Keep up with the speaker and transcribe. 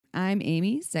I'm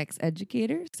Amy, sex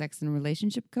educator, sex and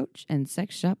relationship coach, and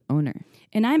sex shop owner.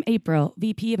 And I'm April,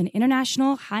 VP of an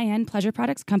international high-end pleasure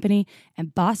products company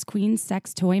and boss queen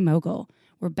sex toy mogul.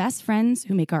 We're best friends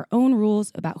who make our own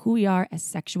rules about who we are as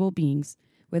sexual beings.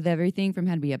 With everything from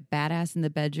how to be a badass in the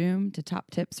bedroom to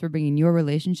top tips for bringing your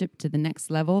relationship to the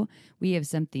next level, we have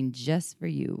something just for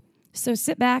you. So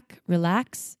sit back,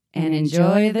 relax, And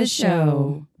enjoy the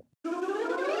show.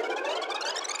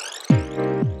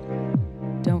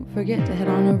 Don't forget to head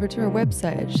on over to our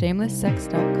website at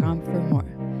shamelesssex.com for more.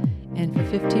 And for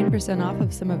 15% off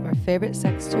of some of our favorite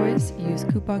sex toys, use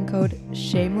coupon code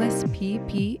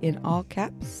SHAMELESSPP in all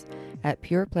caps at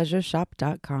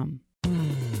purepleasureshop.com.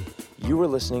 You are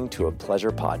listening to a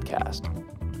pleasure podcast.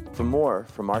 For more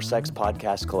from our sex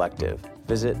podcast collective,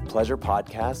 visit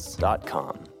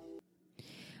pleasurepodcasts.com.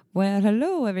 Well,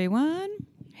 hello, everyone.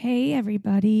 Hey,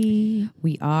 everybody.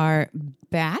 We are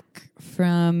back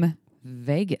from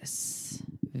Vegas.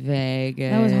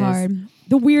 That was hard.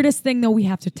 The weirdest thing, though, we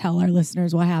have to tell our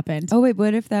listeners what happened. Oh, wait,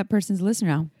 what if that person's a listener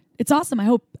now? It's awesome. I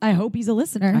hope he's a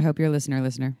listener. I hope you're a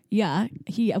listener. Yeah,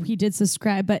 he did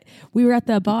subscribe, but we were at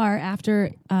the bar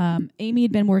after Amy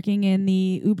had been working in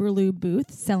the Uber Lube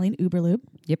booth selling Uber Lube.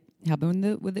 Yep,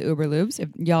 helping with the Uber Lubes. If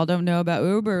y'all don't know about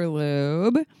Uber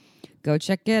Lube, go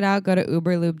check it out. Go to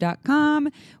uberlube.com.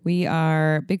 We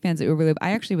are big fans of Uber Lube.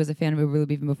 I actually was a fan of Uber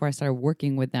Lube even before I started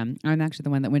working with them. I'm actually the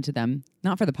one that went to them,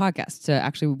 not for the podcast, to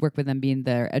actually work with them being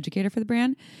their educator for the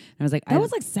brand. And I was like, that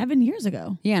was like 7 years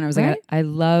ago. Yeah, and I was right? like, I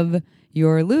love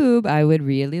your lube. I would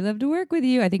really love to work with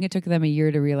you. I think it took them a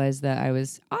year to realize that I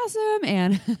was awesome.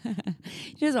 And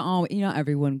it doesn't always,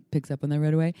 everyone picks up on that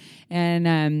right away. And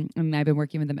I've been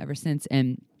working with them ever since.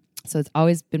 And so it's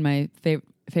always been my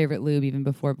favorite lube, even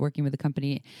before working with the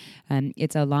company.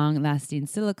 It's a long-lasting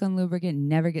silicone lubricant,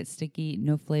 never gets sticky,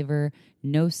 no flavor,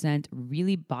 no scent,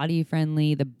 really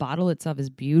body-friendly. The bottle itself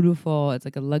is beautiful. It's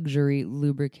like a luxury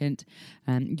lubricant.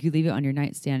 You leave it on your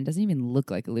nightstand. It doesn't even look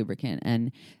like a lubricant.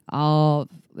 And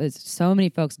there's so many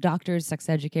folks, doctors, sex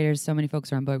educators, so many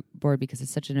folks are on board because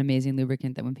it's such an amazing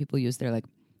lubricant that when people use, they're like,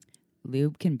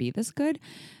 lube can be this good.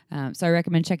 So I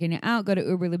recommend checking it out. Go to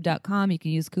uberlube.com. You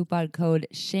can use coupon code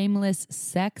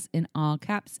SHAMELESSSEX in all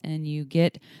caps, and you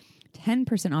get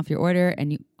 10% off your order,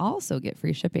 and you also get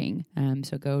free shipping.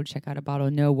 So go check out a bottle,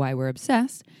 know why we're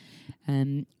obsessed. But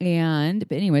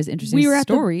anyways, interesting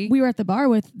story. We were at the bar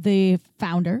with the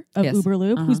founder of Uber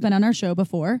Lube, who's been on our show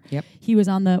before. Yep. He was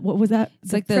on what was that?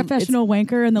 It's like the professional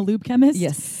wanker and the lube chemist.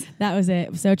 Yes. That was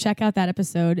it. So check out that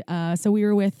episode. So we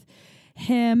were with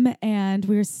him and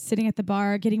we were sitting at the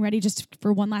bar getting ready just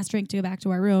for one last drink to go back to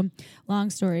our room. Long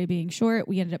story being short,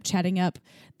 we ended up chatting up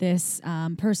this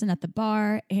person at the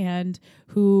bar and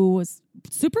who was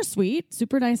super sweet,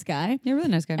 super nice guy. Yeah, really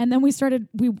nice guy. And then we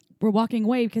were walking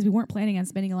away because we weren't planning on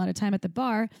spending a lot of time at the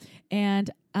bar. And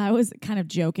I was kind of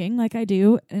joking like I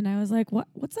do. And I was like,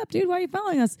 what's up, dude? Why are you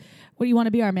following us? What, do you want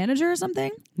to be our manager or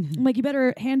something? I'm like, you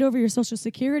better hand over your social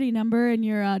security number and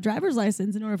your driver's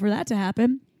license in order for that to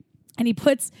happen. And he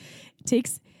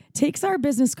takes our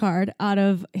business card out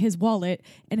of his wallet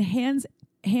and hands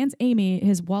Amy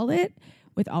his wallet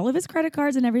with all of his credit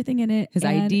cards and everything in it. His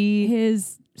and ID.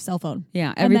 his cell phone.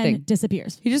 Yeah, everything. And then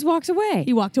disappears. He just walks away.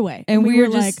 He walked away. And we were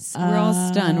like, we're all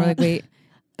stunned. We're like, wait,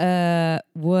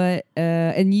 what?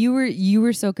 And you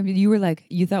were so confused. You were like,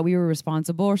 you thought we were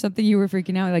responsible or something. You were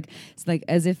freaking out. Like, it's like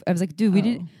as if I was like, dude, we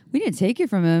didn't take it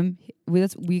from him.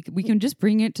 We can just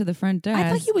bring it to the front desk.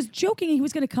 I thought he was joking and he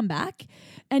was going to come back.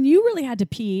 And you really had to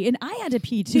pee. And I had to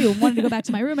pee too. And wanted to go back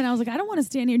to my room. And I was like, I don't want to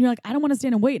stand here. And you're like, I don't want to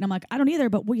stand and wait. And I'm like, I don't either.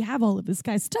 But we have all of this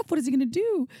guy's stuff. What is he going to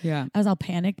do? Yeah. I was all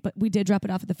panicked. But we did drop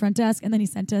it off at the front desk. And then he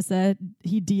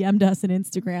DM'd us an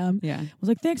Instagram. Yeah. I was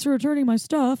like, thanks for returning my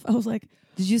stuff. I was like,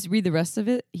 did you just read the rest of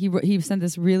it? He sent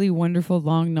this really wonderful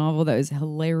long novel that was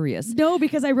hilarious. No,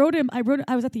 because I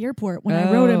was at the airport when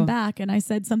I wrote him back and I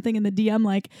said something in the DM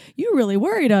like, you really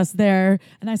worried us there.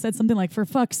 And I said something like, for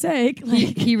fuck's sake.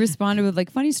 Like, he responded with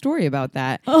like, funny story about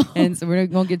that. Oh. And so we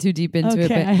won't get too deep into it.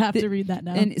 Okay, I have to read that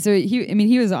now. And so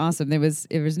he was awesome. It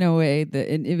was no way that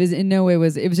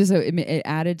it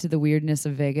added to the weirdness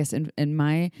of Vegas. And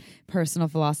my personal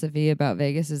philosophy about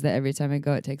Vegas is that every time I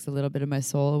go, it takes a little bit of my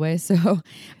soul away. So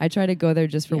I try to go there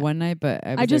just for one night, but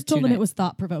I just told him it was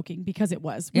thought-provoking because it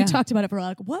was. We talked about it for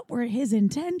like, what were his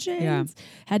intentions? Yeah.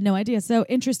 Had no idea. So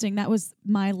interesting. That was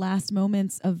my last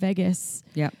moments of Vegas.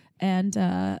 Yeah. And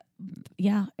and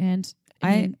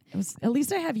it was, at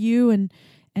least I have you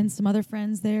and some other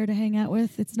friends there to hang out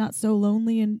with. It's not so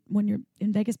lonely, and when you're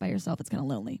in Vegas by yourself, it's kind of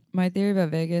lonely. My theory about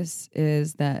Vegas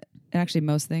is that actually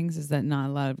most things is that not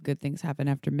a lot of good things happen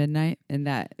after midnight, and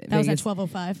that was at Vegas-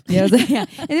 12:05. Yeah,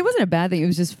 and it wasn't a bad thing. It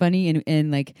was just funny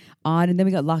and like odd. And then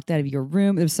we got locked out of your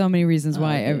room. There's so many reasons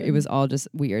why it was all just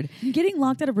weird. Getting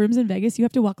locked out of rooms in Vegas, you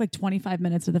have to walk like 25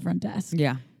 minutes to the front desk.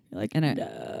 Yeah, You're like, and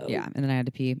no. and then I had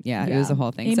to pee. Yeah, it was a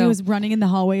whole thing. Amy so was running in the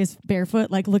hallways barefoot,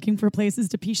 like looking for places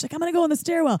to pee. She's like, I'm gonna go in the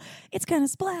stairwell. It's gonna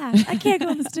splash. I can't go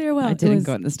in the stairwell. I didn't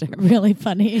go in the stairwell. Really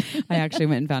funny. I actually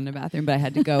went and found a bathroom, but I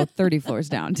had to go 30 floors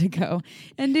down to go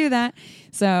and do that.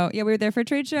 So yeah, we were there for a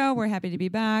trade show. We're happy to be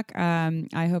back.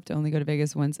 I hope to only go to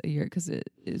Vegas once a year because it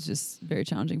is just very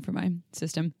challenging for my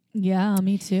system. Yeah,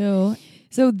 me too.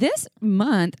 So this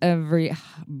month,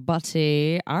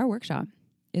 everybody, our workshop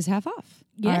is half off.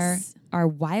 Yes. Our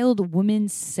Wild Woman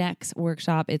Sex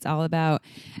workshop. It's all about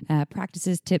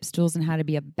practices, tips, tools, and how to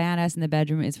be a badass in the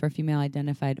bedroom. It's for female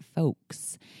identified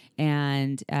folks.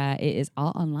 And it is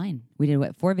all online. We did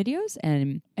 4 videos?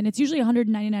 And it's usually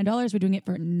 $199. We're doing it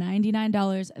for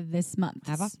 $99 this month.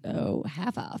 Half off? So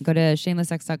half off. Go to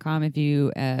shamelesssex.com. If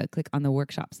you click on the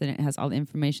workshops, then it has all the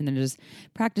information. There's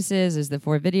practices. There's the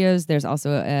 4 videos. There's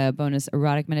also a bonus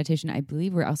erotic meditation. I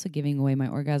believe we're also giving away my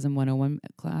Orgasm 101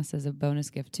 class as a bonus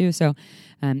gift too. So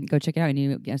go check it out, and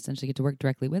you essentially get to work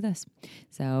directly with us.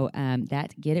 So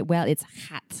get it well. It's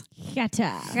hot.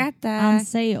 Hata. On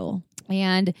sale.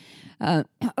 And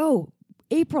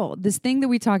April, this thing that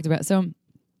we talked about. So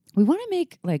we want to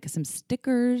make like some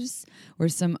stickers or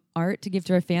some art to give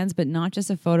to our fans, but not just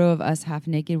a photo of us half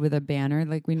naked with a banner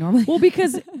like we normally. Well,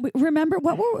 because remember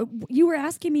you were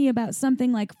asking me about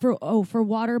something like for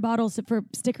water bottles, for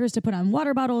stickers to put on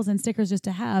water bottles and stickers just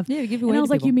to have. Yeah, to give away. And I was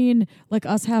to like, people. you mean like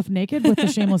us half naked with the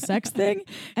shameless sex thing?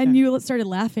 And you started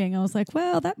laughing. I was like,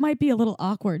 well, that might be a little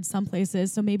awkward some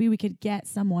places. So maybe we could get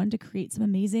someone to create some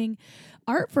amazing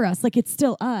art for us. Like it's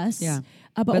still us. Yeah.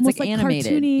 But it's almost like like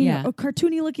animated. cartoony, Yeah. or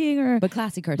cartoony looking, or but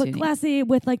classy cartoony. but classy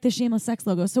with like the shameless sex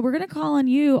logo. So we're gonna call on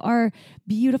you, our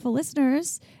beautiful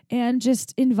listeners, and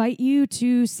just invite you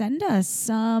to send us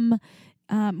some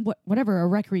whatever, a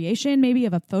recreation maybe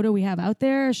of a photo we have out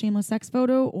there, a shameless sex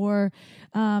photo, or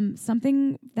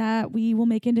something that we will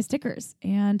make into stickers,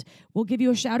 and we'll give you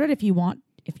a shout out if you want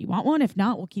one. If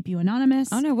not, we'll keep you anonymous.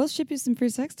 Oh no, we'll ship you some free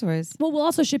sex toys. Well, we'll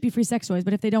also ship you free sex toys,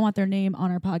 but if they don't want their name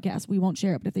on our podcast, we won't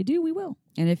share it. But if they do, we will.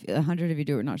 And if 100 of you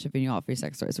do, we're not shipping you all free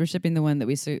sex toys. We're shipping the one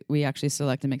that we actually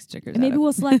select and make stickers. And maybe out of.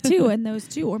 we'll select 2, and those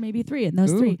 2, or maybe 3, and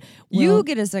those Ooh. 3. You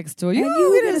get a sex toy.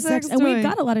 You get a sex toy. and we've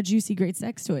got a lot of juicy, great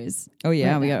sex toys. Oh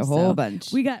yeah, right we got now, a whole so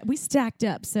bunch. We stacked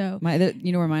up. So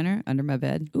You know where mine are? Under my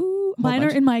bed. ooh, mine are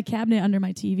bunch. in my cabinet under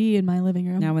my TV in my living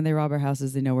room. Now when they rob our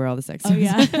houses, they know where all the sex toys Oh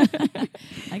yeah,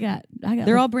 I got.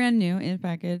 They're all brand new in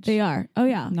package. They are. Oh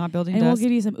yeah. Not building And dust. we'll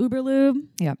give you some Uber lube.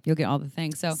 Yeah, you'll get all the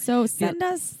things. So send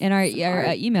us. And our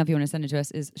art. email, if you want to send it to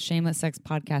us, is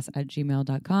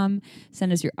shamelesssexpodcast@gmail.com.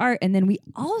 Send us your art. And then we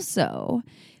also,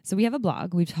 so we have a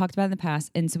blog we've talked about in the past.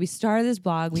 And so we started this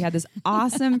blog. We had this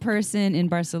awesome person in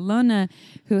Barcelona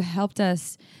who helped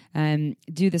us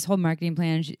do this whole marketing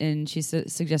plan. And she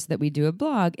suggested that we do a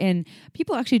blog. And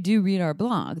people actually do read our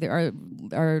blog. There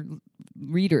are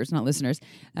readers, not listeners,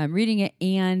 reading it.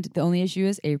 And the only issue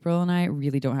is April and I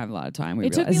really don't have a lot of time.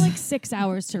 It took me like 6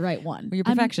 hours to write one. Well, you're a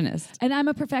perfectionist. I'm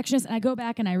a perfectionist, and I go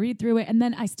back and I read through it, and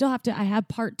then I still have to. I have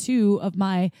part 2 of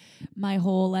my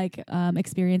whole like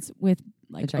experience with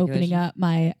like opening up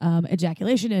my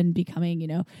ejaculation and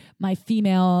becoming, my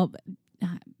female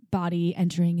body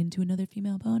entering into another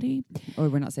female body. Oh,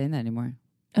 we're not saying that anymore.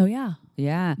 Oh yeah,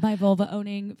 Yeah. my vulva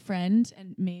owning friend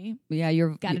and me Yeah,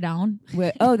 you're got it on.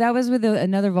 that was with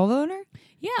another Volvo owner?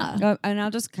 Yeah. And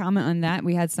I'll just comment on that.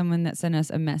 We had someone that sent us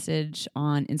a message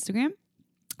on Instagram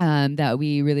that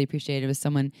we really appreciated. It was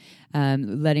someone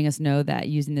letting us know that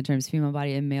using the terms female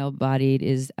body and male bodied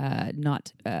is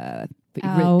not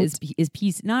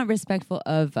is not respectful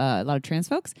of a lot of trans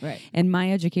folks. Right. And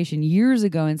my education years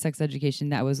ago in sex education,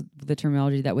 that was the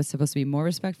terminology that was supposed to be more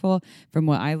respectful from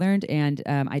what I learned. And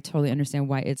I totally understand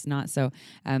why it's not. So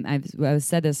I've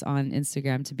said this on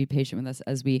Instagram to be patient with us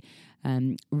as we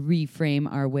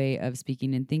reframe our way of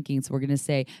speaking and thinking. So we're going to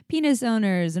say penis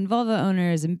owners and vulva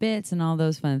owners and bits and all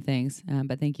those fun things.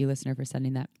 But thank you, listener, for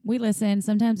sending that. We listen.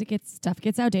 Sometimes stuff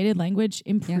gets outdated. Language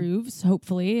improves. Yeah.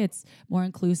 Hopefully it's more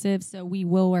inclusive. So we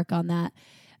will work on that.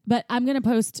 But I'm going to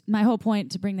post, my whole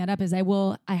point to bring that up is I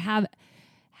have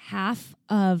half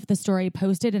of the story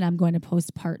posted, and I'm going to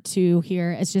post part 2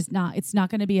 here. It's not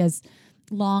going to be as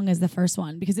long as the first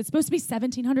one because it's supposed to be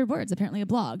 1,700 words, apparently a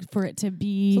blog, for it to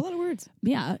be... It's a lot of words.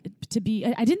 Yeah, to be...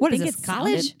 I didn't What think is this, it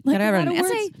college? sounded like Gotta a write lot an of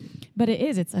essay? words, but it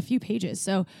is. It's a few pages.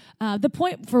 So the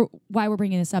point for why we're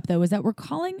bringing this up, though, is that we're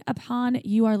calling upon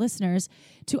you, our listeners,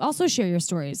 to also share your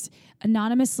stories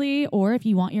anonymously or if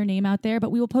you want your name out there,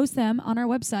 but we will post them on our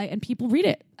website and people read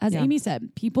it. As Amy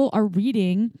said, people are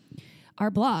reading our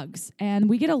blogs and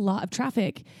we get a lot of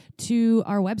traffic to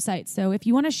our website. So if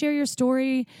you want to share your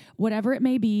story, whatever it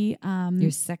may be,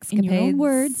 Your sexcapades. in your own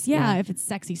words, if it's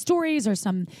sexy stories or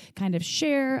some kind of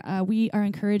share, we are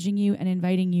encouraging you and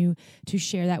inviting you to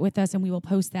share that with us and we will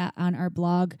post that on our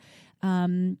blog.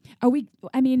 There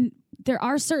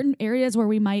are certain areas where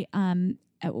we might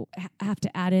have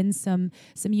to add in some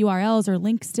URLs or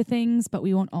links to things, but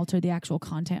we won't alter the actual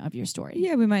content of your story.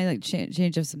 Yeah, we might like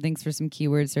change up some things for some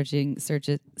keyword search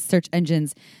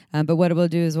engines. But what it will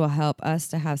do is will help us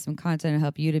to have some content and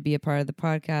help you to be a part of the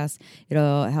podcast.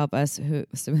 It'll help us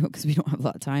because we don't have a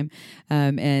lot of time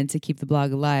and to keep the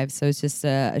blog alive. So it's just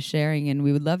a sharing, and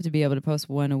we would love to be able to post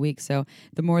one a week. So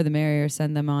the more the merrier.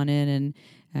 Send them on in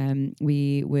and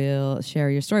we will share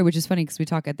your story, which is funny because we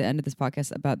talk at the end of this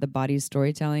podcast about the body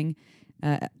storytelling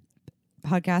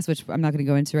podcast, which I'm not going to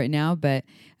go into right now, but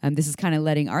this is kind of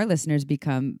letting our listeners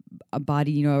become a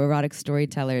body, erotic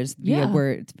storytellers via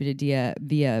word,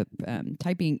 via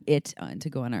typing it to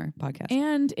go on our podcast.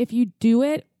 And if you do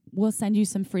it, we'll send you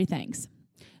some free things.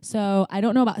 So I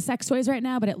don't know about sex toys right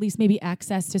now, but at least maybe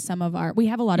access to some of we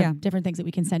have a lot of different things that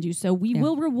we can send you. So we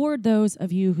will reward those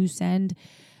of you who send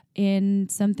in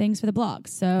some things for the blog.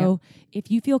 So if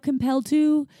you feel compelled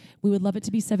to, we would love it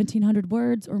to be 1,700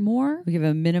 words or more. We give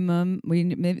a minimum.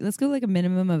 Let's go like a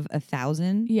minimum of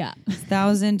 1,000. Yeah.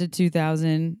 1,000 to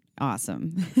 2,000.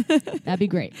 Awesome. That'd be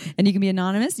great. And you can be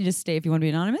anonymous. You just stay if you want to be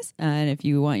anonymous. And if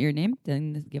you want your name,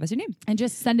 then give us your name. And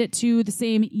just send it to the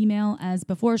same email as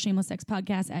before,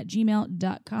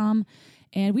 shamelesssexpodcast@gmail.com.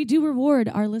 And we do reward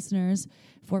our listeners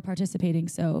for participating.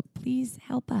 So please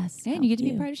help us. And you get to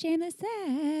be part of Shameless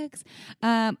Sex.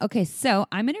 Okay, so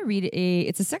I'm going to read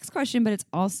it's a sex question, but it's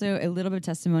also a little bit of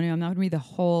testimonial. I'm not going to read the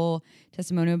whole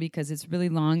testimonial because it's really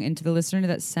long. And to the listener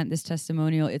that sent this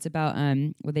testimonial, it's about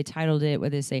what they titled it,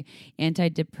 what they say,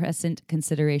 antidepressant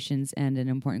considerations and an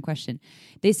important question.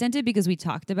 They sent it because we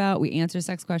answered a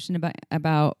sex question about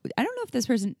I don't know if this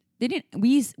person, the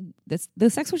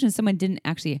sex question, someone didn't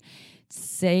actually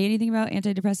say anything about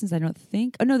antidepressants, I don't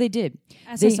think. Oh, no, they did.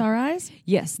 SSRIs?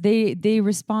 Yes. They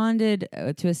responded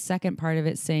to a second part of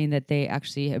it saying that they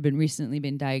actually have recently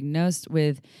been diagnosed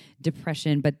with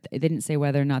depression, but they didn't say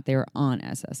whether or not they were on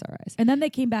SSRIs. And then they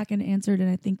came back and answered, and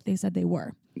I think they said they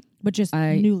were, but just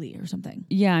newly or something.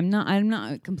 Yeah, I'm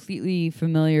not completely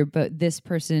familiar, but this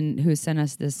person who sent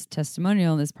us this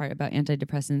testimonial, this part about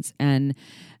antidepressants and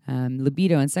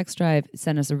libido and sex drive,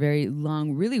 sent us a very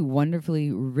long, really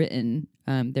wonderfully written.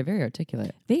 They're very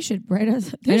articulate. They should write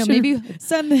us. Maybe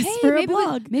send this for a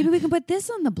blog. Maybe we can put this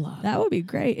on the blog. That would be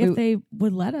great if they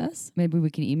would let us. Maybe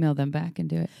we can email them back and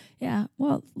do it. Yeah.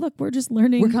 Well, look, we're just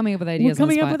learning. We're coming up with ideas. We're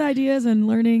coming up with ideas and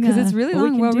learning because it's really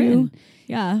long, well written.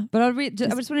 Yeah. But I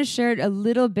just want to share a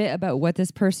little bit about what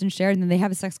this person shared, and then they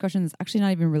have a sex question that's actually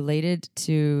not even related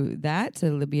to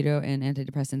libido and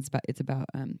antidepressants, but it's about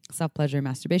self-pleasure and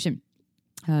masturbation.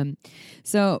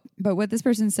 But what this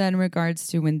person said in regards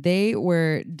to when they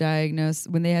were diagnosed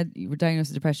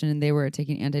with depression and they were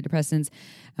taking antidepressants,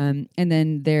 and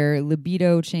then their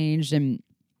libido changed and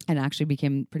actually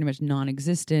became pretty much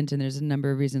non-existent. And there's a number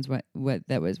of reasons why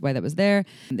that was there.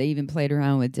 They even played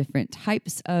around with different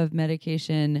types of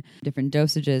medication, different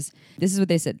dosages. This is what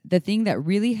they said. The thing that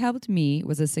really helped me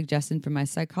was a suggestion from my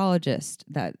psychologist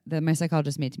that my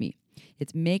psychologist made to me.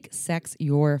 It's make sex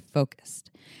your focus.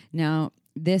 Now,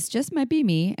 this just might be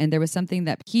me, and there was something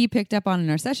that he picked up on in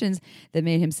our sessions that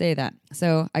made him say that.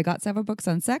 So I got several books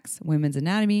on sex, women's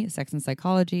anatomy, sex and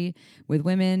psychology with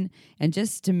women, and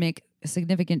just to make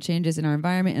significant changes in our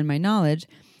environment and my knowledge.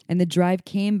 And the drive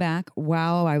came back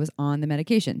while I was on the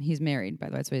medication. He's married, by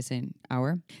the way. That's what he's saying,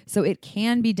 So it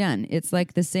can be done. It's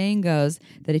like the saying goes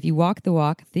that if you walk the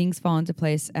walk, things fall into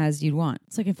place as you'd want.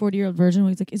 It's like a 40-year-old version where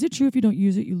he's like, is it true if you don't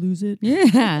use it, you lose it?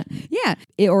 Yeah. Yeah.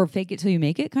 Or fake it till you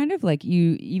make it, kind of. Like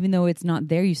even though it's not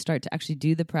there, you start to actually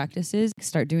do the practices,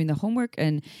 start doing the homework,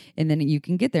 and then you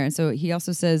can get there. And so he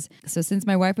also says, so since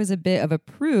my wife was a bit of a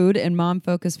prude and mom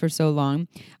focused for so long,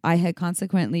 I had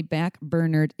consequently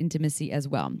back-burnered intimacy as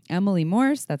well. Emily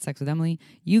Morse, that's Sex with Emily,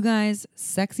 you guys,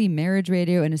 sexy marriage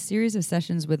radio, and a series of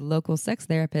sessions with local sex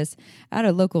therapists at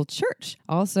a local church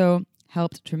also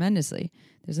helped tremendously.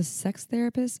 There's a sex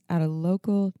therapist at a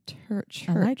local church.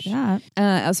 I like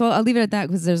that. So I'll leave it at that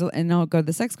because and I'll go to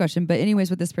the sex question. But anyways,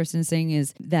 what this person is saying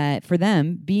is that for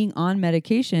them, being on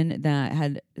medication that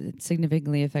had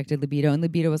significantly affected libido, and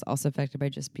libido was also affected by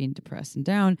just being depressed and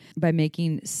down, by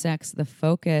making sex the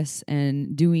focus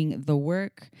and doing the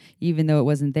work, even though it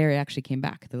wasn't there, it actually came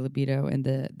back, the libido and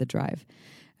the drive.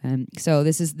 So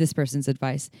this is this person's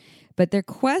advice. But their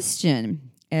question,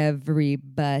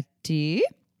 everybody,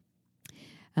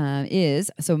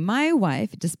 is, so my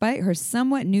wife, despite her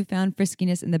somewhat newfound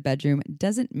friskiness in the bedroom,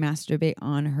 doesn't masturbate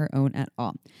on her own at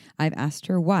all. I've asked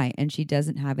her why, and she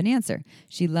doesn't have an answer.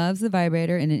 She loves the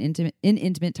vibrator in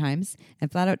intimate times,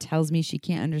 and flat out tells me she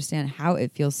can't understand how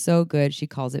it feels so good. She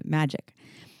calls it magic,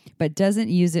 but doesn't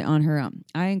use it on her own.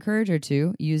 I encourage her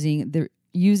to, using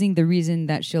the reason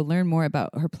that she'll learn more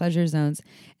about her pleasure zones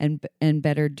and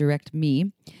better direct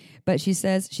me. But she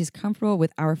says she's comfortable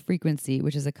with our frequency,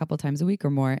 which is a couple times a week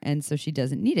or more, and so she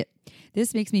doesn't need it.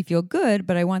 This makes me feel good,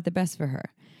 but I want the best for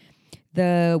her.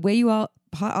 The way you all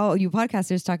you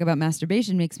podcasters talk about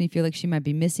masturbation makes me feel like she might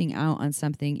be missing out on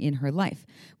something in her life.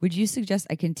 Would you suggest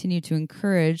I continue to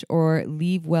encourage or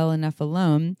leave well enough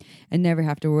alone and never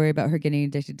have to worry about her getting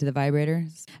addicted to the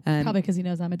vibrators? Probably because he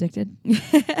knows I'm addicted.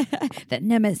 That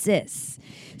nemesis.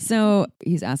 So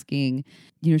he's asking,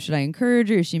 should I encourage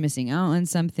her? Is she missing out on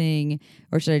something?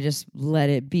 Or should I just let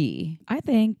it be? I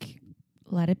think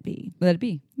let it be. Let it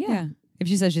be. Yeah. If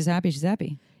she says she's happy, she's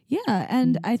happy. Yeah,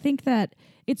 and I think that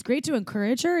it's great to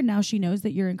encourage her, and now she knows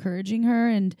that you're encouraging her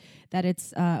and that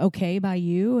it's okay by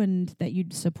you and that you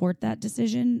support that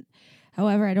decision.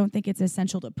 However, I don't think it's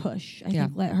essential to push. I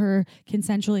think let her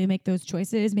consensually make those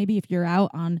choices. Maybe if you're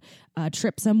out on a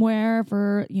trip somewhere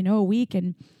for, a week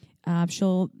and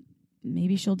she'll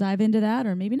dive into that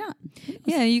or maybe not.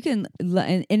 Yeah, you can.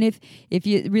 And if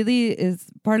you really is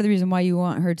part of the reason why you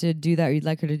want her to do that, or you'd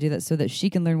like her to do that so that she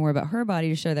can learn more about her body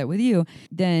to share that with you,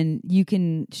 then you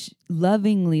can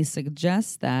lovingly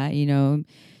suggest that,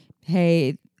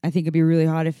 hey, I think it'd be really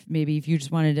hot if you just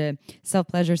wanted to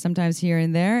self-pleasure sometimes here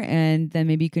and there, and then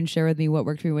maybe you can share with me what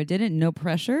worked for you and what didn't. No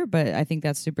pressure, but I think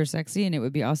that's super sexy, and it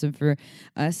would be awesome for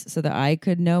us so that I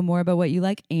could know more about what you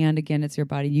like. And again, it's your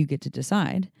body. You get to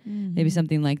decide. Mm-hmm. Maybe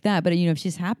something like that. But, if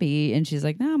she's happy and she's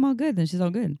like, no, I'm all good, then she's all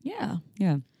good. Yeah.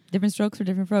 Yeah. Different strokes for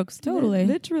different folks. Totally.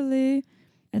 Literally.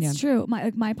 It's true.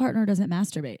 My partner doesn't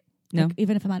masturbate. No.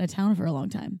 Even if I'm out of town for a long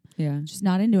time. Yeah. Just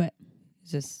not into it.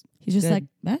 He's just good. like,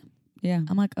 eh? Yeah.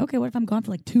 I'm like, okay, what if I'm gone for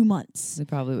like 2 months? They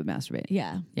probably would masturbate.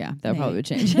 Yeah. Yeah, that probably would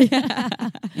change.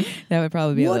 That would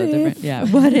probably be What a little if? different. Yeah.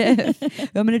 What if?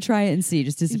 I'm going to try it and see.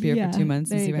 Just disappear for 2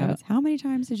 months and there see you what go. happens. How many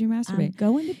times did you masturbate? I'm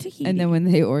going to Tahiti. And then when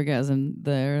they orgasm,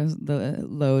 the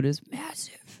load is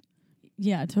massive.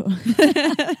 Yeah, totally.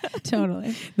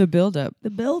 The buildup.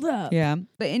 The buildup. Yeah.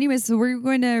 But anyways, so we're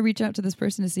going to reach out to this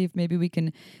person to see if maybe we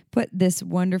can put this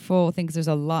wonderful thing, because there's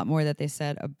a lot more that they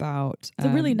said about. It's a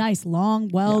really nice, long,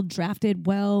 drafted,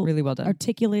 really well done,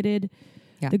 articulated.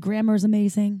 Yeah. The grammar is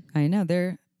amazing. I know.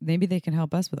 Maybe they can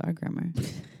help us with our grammar.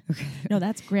 Okay. No,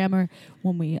 that's grammar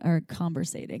when we are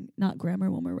conversating, not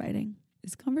grammar when we're writing.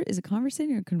 Is it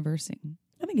conversating or conversing?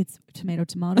 I think it's tomato.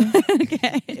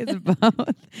 Okay, it's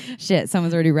both. Shit,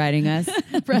 someone's already writing us.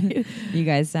 Right. You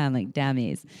guys sound like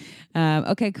dummies.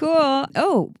 Okay, cool.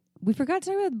 Oh, we forgot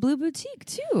to talk about Blue Boutique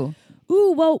too.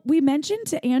 Ooh, well, we mentioned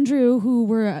to Andrew, who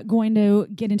we're going to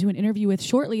get into an interview with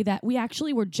shortly, that we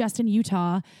actually were just in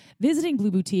Utah visiting Blue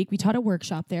Boutique. We taught a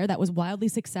workshop there that was wildly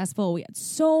successful. We had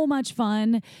so much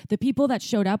fun. The people that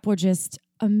showed up were just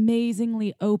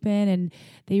amazingly open, and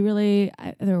they were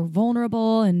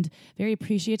vulnerable and very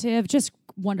appreciative. Just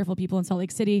wonderful people in Salt Lake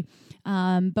City.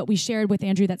 But we shared with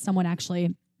Andrew that someone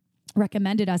actually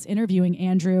recommended us interviewing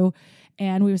Andrew,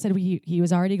 and we said he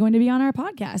was already going to be on our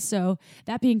podcast. So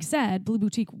that being said, Blue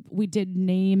Boutique, we did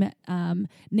name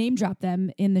drop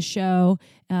them in the show,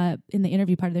 in the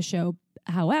interview part of the show.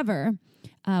 However,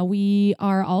 we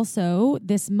are also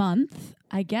this month,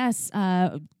 I guess,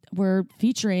 we're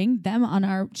featuring them on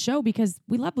our show because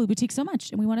we love Blue Boutique so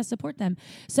much and we want to support them.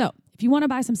 So if you want to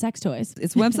buy some sex toys,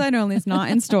 it's website only. It's not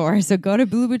in store. So go to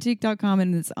blueboutique.com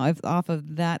and it's off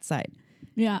of that site.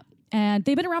 Yeah. And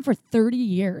they've been around for 30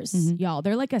 years, y'all.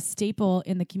 They're like a staple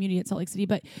in the community at Salt Lake City,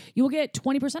 but you will get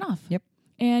 20% off. Yep.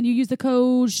 And you use the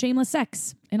code shameless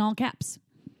sex in all caps.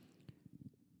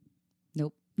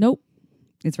 Nope.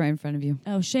 It's right in front of you.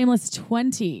 Oh, shameless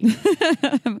 20.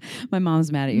 My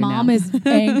mom's mad at you now. Mom is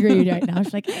angry right now.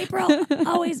 She's like, April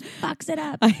always fucks it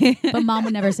up. But mom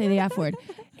would never say the F word.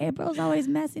 April's always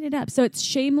messing it up. So it's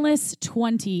shameless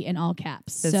 20 in all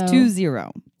caps. That's 20.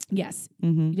 Yes.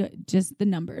 Mm-hmm. Just the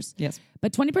numbers. Yes.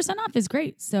 But 20% off is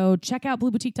great. So check out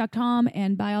blueboutique.com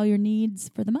and buy all your needs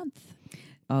for the month.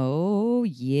 Oh,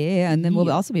 yeah. And then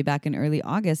we'll also be back in early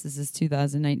August. This is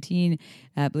 2019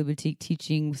 at Blue Boutique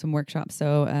teaching some workshops.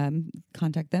 So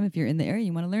contact them if you're in the area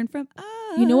you want to learn from us.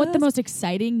 You know what the most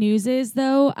exciting news is,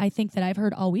 though? I think that I've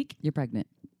heard all week. You're pregnant.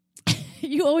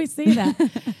 You always say that.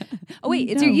 Oh, wait.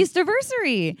 It's your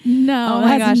Yeastiversary. No, Oh,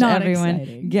 my that's gosh, not everyone.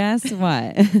 exciting. Guess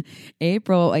what?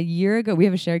 April, a year ago, we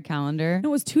have a shared calendar. No,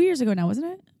 it was 2 years ago now, wasn't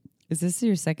it? Is this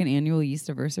your second annual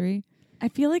Yeastiversary? I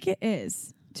feel like it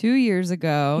is. 2 years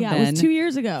ago. Yeah, it was 2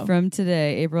 years ago. From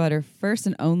today, April had her first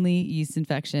and only yeast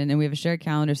infection, and we have a shared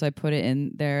calendar, so I put it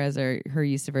in there as her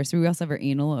Yeastiversary. We also have our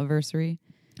anal anniversary.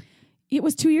 It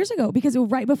was 2 years ago because it was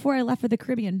right before I left for the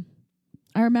Caribbean.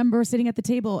 I remember sitting at the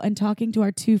table and talking to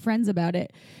our two friends about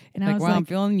it. And I was I'm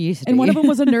feeling yeasty. and one of them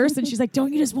was a nurse, and she's like,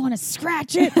 don't you just want to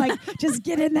scratch it? Like, just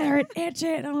get in there and itch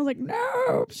it. And I was like, no,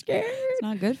 I'm scared. It's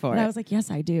not good for And it. I was like,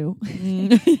 yes, I do.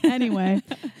 Anyway.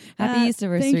 Happy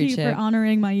Yeastiversary, Thank you Chip. for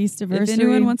honoring my Yeastiversary. If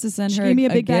anyone wants to send she her gave me a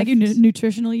a big bag of gift-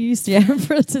 nutritional yeast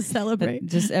to celebrate.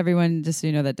 Just everyone, just so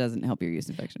you know, that doesn't help your yeast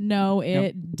infection. No,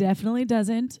 it definitely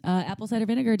doesn't. Apple cider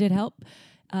vinegar did help.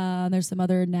 There's some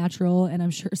other natural and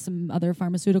I'm sure some other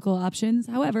pharmaceutical options.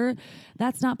 However,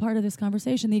 that's not part of this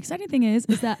conversation. The exciting thing is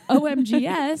that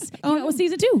OMGS came out with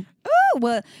season 2. Oh,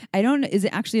 well, I don't know. Is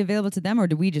it actually available to them or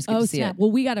do we just get to see snap. it?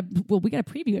 Well, we got a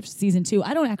preview of season 2.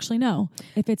 I don't actually know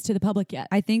if it's to the public yet.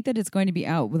 I think that it's going to be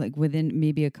out within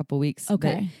maybe a couple weeks.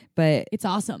 Okay. But It's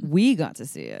awesome. we got to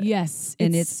see it. Yes.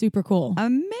 And it's super cool.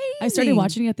 Amazing. I started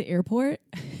watching it at the airport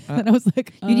and I was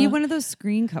like, You need one of those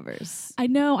screen covers. I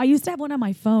know. I used to have one on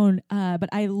my phone, but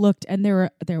I looked and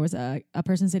there was a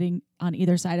person sitting on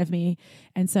either side of me.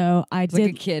 And so I It's did.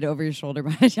 like a kid over your shoulder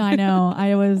behind you. I know.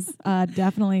 I was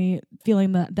definitely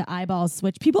feeling the eyeballs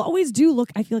switch. People always do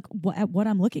look, I feel like, at what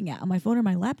I'm looking at on my phone or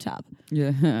my laptop.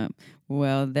 Yeah.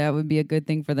 Well, that would be a good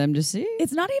thing for them to see.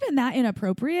 It's not even that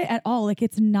inappropriate at all. Like,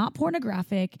 it's not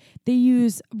pornographic. They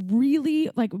use really,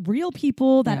 like, real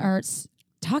people that are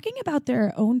talking about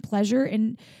their own pleasure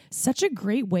in such a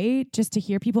great way just to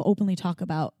hear people openly talk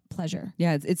about pleasure.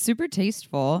 Yeah, it's super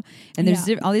tasteful. And there's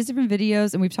all these different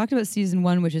videos. And we've talked about season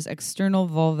 1, which is external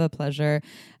vulva pleasure.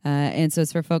 And so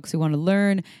it's for folks who want to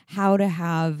learn how to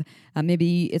have,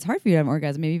 maybe it's hard for you to have an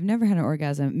orgasm. Maybe you've never had an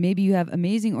orgasm. Maybe you have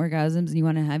amazing orgasms and you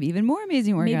want to have even more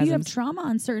amazing orgasms. Maybe you have trauma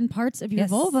on certain parts of your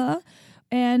vulva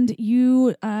and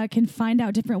you can find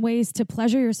out different ways to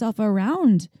pleasure yourself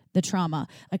around the trauma.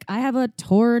 Like, I have a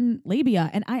torn labia,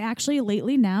 and I actually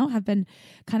lately now have been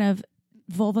kind of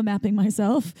vulva mapping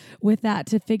myself with that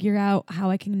to figure out how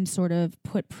I can sort of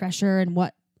put pressure and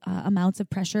what amounts of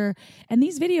pressure. And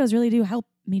these videos really do help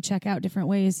me check out different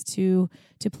ways to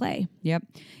play. Yep.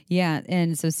 Yeah.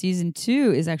 And so season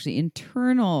 2 is actually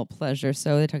internal pleasure.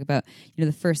 So they talk about,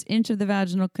 the first inch of the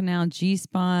vaginal canal,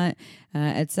 G-spot,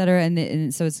 et cetera.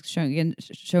 And so it's showing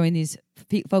these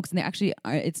folks, and they actually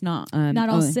are, it's not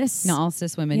all cis. Not all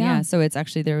cis women. Yeah. Yeah. So it's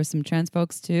actually, there was some trans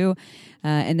folks too.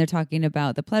 And they're talking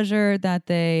about the pleasure that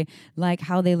they like,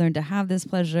 how they learn to have this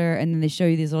pleasure. And then they show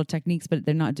you these little techniques, but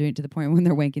they're not doing it to the point when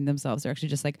they're wanking themselves. They're actually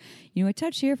just like, a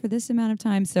touch here for this amount of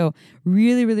time. So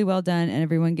really, really well done. And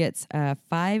everyone gets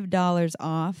 $5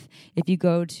 off if you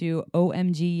go to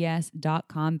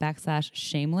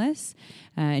omgyes.com/shameless.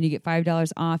 And you get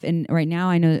 $5 off. And right now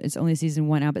I know it's only season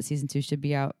 1 out, but season 2 should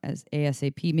be out as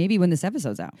ASAP. Maybe when this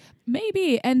episode's out.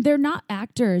 Maybe. And they're not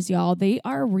actors, y'all. They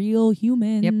are real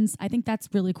humans. Yep. I think that's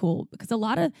really cool because a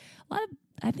lot of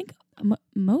I think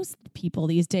most people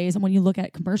these days, and when you look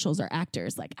at commercials, are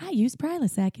actors. Like, I used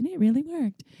Prilosec and it really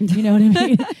worked. You know what I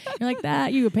mean? You're like,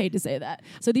 that, you were paid to say that.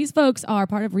 So these folks are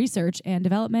part of research and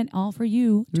development, all for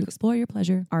you to explore your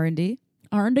pleasure. R&D.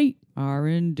 R&D.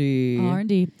 R&D.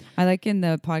 R&D. I like in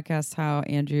the podcast how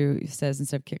Andrew says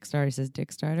instead of Kickstarter, he says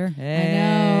Dickstarter. Hey, I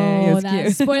know.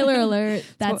 That, spoiler alert.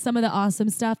 That's some of the awesome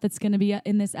stuff that's going to be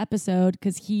in this episode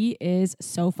because he is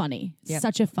so funny. Yep.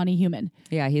 Such a funny human.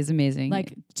 Yeah, he's amazing.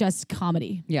 Like, just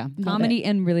comedy. Yeah. Comedy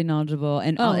and really knowledgeable.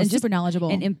 And and super just knowledgeable.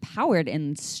 And empowered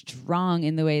and strong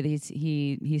in the way that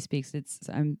he speaks.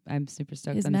 I'm super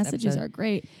stoked His on this messages episode. are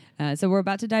great. So we're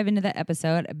about to dive into that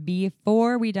episode.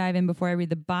 Before we dive in, before I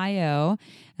read the bio,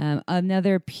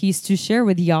 another piece to share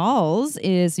with y'alls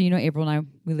is, April and I,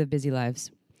 we live busy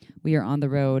lives. We are on the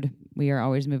road. We are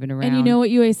always moving around. And you know what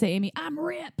you always say, Amy? I'm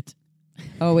ripped.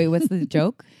 Oh, wait, what's the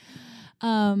joke?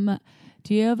 Do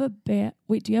you have a do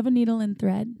you have a needle and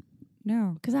thread?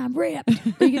 No. Because I'm ripped.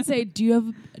 Or you can say, do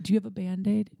you have a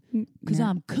Band-Aid? Because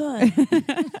I'm cut.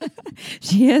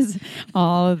 She has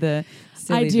all of the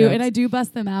silly I do, jokes. and I do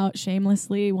bust them out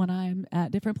shamelessly when I'm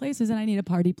at different places and I need a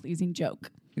party pleasing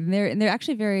joke. They're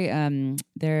actually very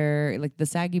they're like the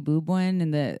saggy boob one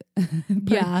and the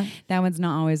Yeah. that one's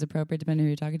not always appropriate depending on who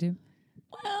you're talking to.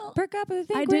 Well, Perk up with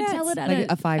the I did tell it at like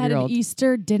a at 5-year-old. an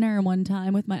Easter dinner one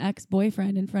time with my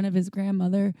ex-boyfriend in front of his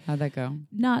grandmother. How'd that go?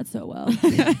 Not so well.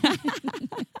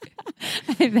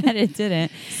 I bet it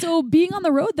didn't. So being on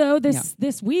the road though,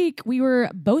 this week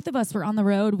both of us were on the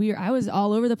road. I was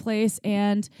all over the place,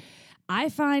 and I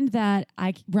find that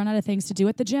I run out of things to do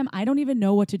at the gym. I don't even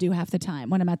know what to do half the time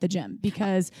when I'm at the gym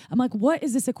because I'm like, what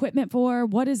is this equipment for?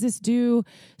 What does this do?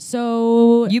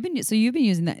 So You've been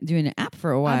doing an app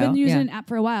for a while. I've been using an app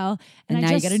for a while, And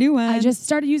now you got a new one. I just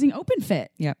started using OpenFit.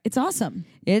 Yep. It's awesome.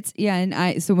 And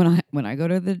when I go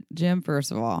to the gym,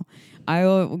 first of all, I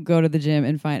will go to the gym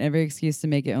and find every excuse to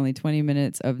make it only 20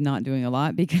 minutes of not doing a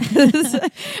lot because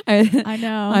I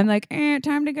know. I'm like,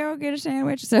 time to go get a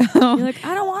sandwich. So You're like,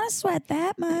 I don't want to sweat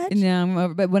that much. no, I'm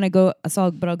over. But when I go,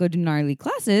 I'll go do gnarly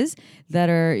classes that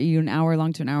are an hour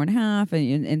long to an hour and a half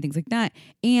and things like that.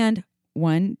 And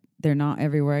one, they're not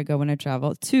everywhere I go when I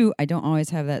travel. 2, I don't always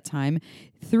have that time.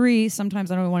 3, sometimes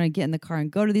I don't want to get in the car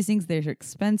and go to these things. They're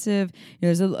expensive.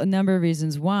 There's a number of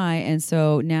reasons why. And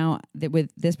so now that with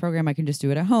this program, I can just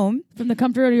do it at home. From the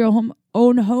comfort of your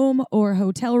own home or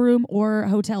hotel room or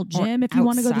hotel gym if you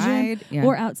want to go to the gym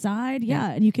or outside. Yeah.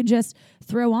 And you can just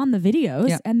throw on the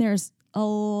videos and there's a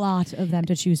lot of them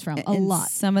to choose from. A lot.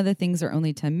 Some of the things are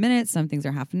only 10 minutes. Some things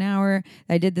are half an hour.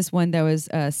 I did this one that was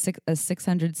a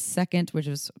 600 second, which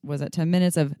was at 10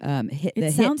 minutes of hit.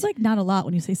 It sounds like not a lot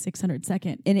when you say 600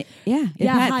 second. And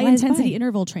high intensity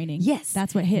interval training. Yes.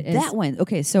 That's what HIIT is. That one.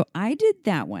 Okay. So I did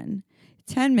that one,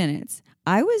 10 minutes.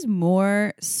 I was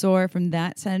more sore from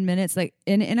that 10 minutes.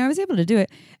 And I was able to do it.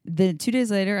 The 2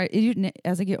 days later,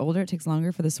 as I get older, it takes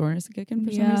longer for the soreness to kick in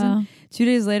for some reason. 2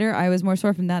 days later, I was more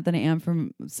sore from that than I am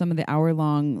from some of the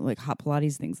hour-long like hot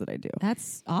Pilates things that I do.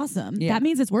 That's awesome. Yeah. That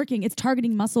means it's working. It's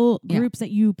targeting muscle groups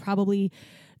that you probably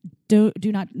do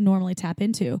not normally tap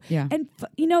into. Yeah. And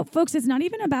folks, it's not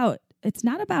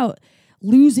about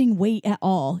losing weight at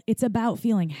all. It's about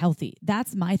feeling healthy.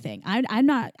 That's my thing. I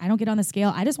don't get on the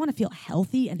scale. I just want to feel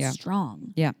healthy and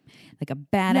strong. Yeah. Like a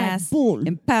badass,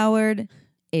 empowered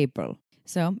April.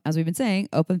 So, as we've been saying,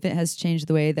 OpenFit has changed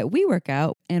the way that we work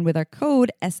out. And with our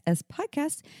code SS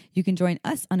Podcast, you can join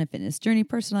us on a fitness journey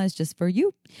personalized just for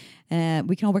you.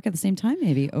 We can all work at the same time,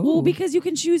 maybe. Oh, well, because you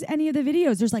can choose any of the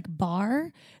videos. There's like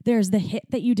bar. There's the HIIT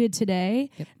that you did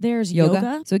today. Yep. There's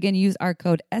yoga. So again, use our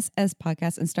code SS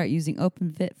Podcast and start using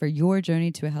OpenFit for your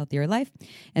journey to a healthier life.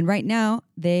 And right now,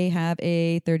 they have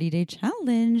a 30-day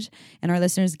challenge. And our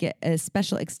listeners get a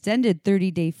special extended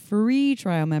 30-day free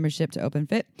trial membership to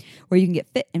OpenFit, where you can get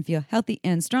fit and feel healthy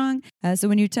and strong. So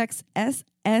when you text SS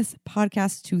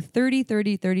Podcast to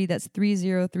 303030, that's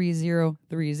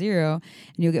 303030, and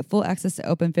you'll get full access to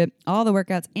OpenFit, all the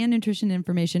workouts and nutrition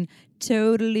information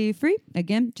totally free.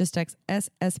 Again, just text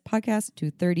SS Podcast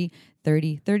to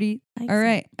 303030. All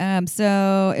right.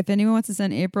 So if anyone wants to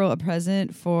send April a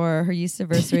present for her yeast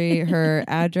anniversary, her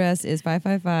address is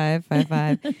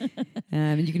 55555.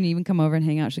 You can even come over and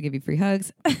hang out. She'll give you free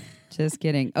hugs. Just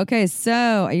kidding. Okay, so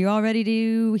are you all ready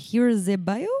to hear the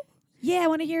bio? Yeah, I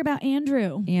want to hear about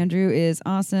Andrew. Andrew is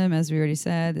awesome, as we already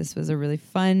said. This was a really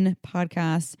fun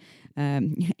podcast.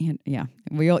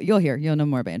 You'll hear. You'll know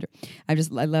more about Andrew. I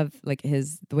love like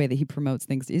the way that he promotes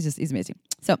things. He's amazing.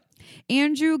 So,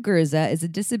 Andrew Gurza is a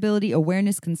disability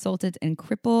awareness consultant and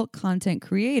cripple content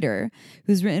creator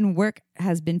whose written work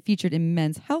has been featured in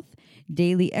Men's Health,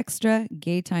 Daily Extra,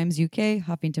 Gay Times UK,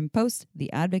 Huffington Post,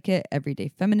 The Advocate, Everyday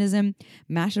Feminism,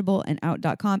 Mashable, and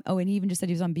Out.com. Oh, and he even just said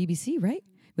he was on BBC, right?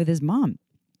 With his mom.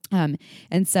 And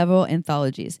several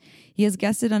anthologies. He has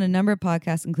guested on a number of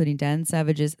podcasts, including Dan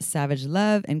Savage's Savage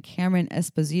Love and Cameron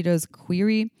Esposito's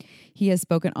Query. He has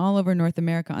spoken all over North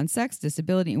America on sex,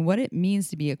 disability, and what it means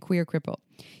to be a queer cripple.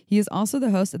 He is also the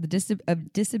host of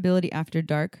Disability After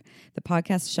Dark, the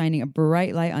podcast shining a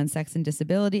bright light on sex and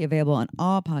disability, available on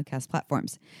all podcast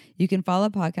platforms. You can follow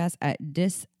podcast at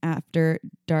Dis After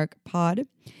Dark Pod,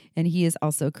 and he is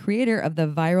also creator of the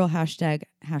viral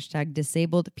hashtag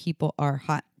Disabled People Are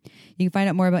Hot. You can find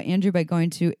out more about Andrew by going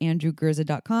to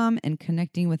andrewgurza.com and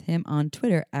connecting with him on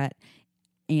Twitter at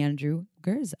Andrew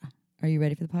Gurza. Are you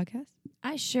ready for the podcast?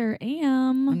 I sure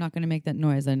am. I'm not going to make that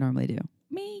noise I normally do.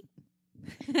 Me.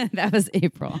 That was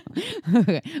April.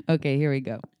 Okay, here we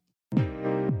go.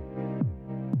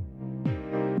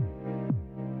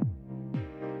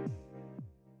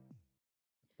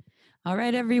 All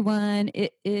right, everyone.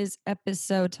 It is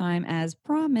episode time as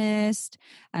promised.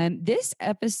 This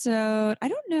episode, I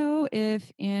don't know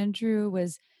if Andrew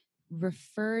was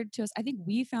referred to us. I think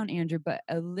we found Andrew, but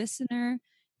a listener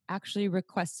actually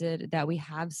requested that we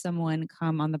have someone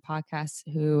come on the podcast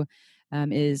who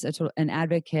is an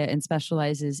advocate and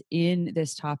specializes in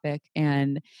this topic.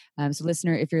 And so,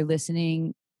 listener, if you're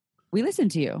listening, we listen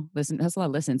to you. Listen, that's a lot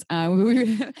of listens.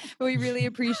 We really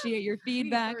appreciate your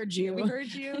feedback. heard you. We heard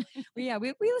you. We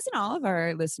listen to all of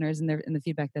our listeners and the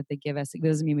feedback that they give us. It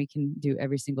doesn't mean we can do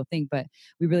every single thing, but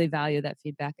we really value that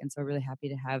feedback. And so we're really happy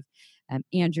to have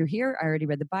Andrew here. I already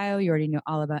read the bio. You already know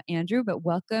all about Andrew, but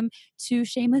welcome to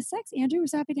Shameless Sex. Andrew, we're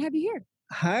so happy to have you here.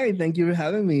 Hi, thank you for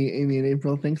having me, Amy and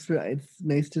April. It's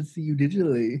nice to see you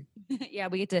digitally. Yeah,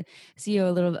 we get to see you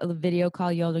a little video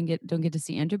call. Y'all don't get to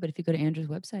see Andrew, but if you go to Andrew's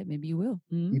website, maybe you will.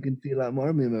 You can see a lot more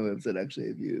of me on my website, actually.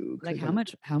 If you Like how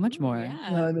much more?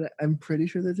 Yeah. Well, I mean, I'm pretty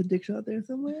sure there's a dick shot there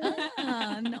somewhere.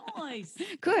 Nice.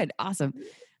 Good, awesome.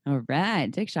 All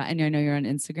right, dick shot. And I know you're on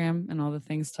Instagram and all the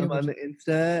things too. I'm on the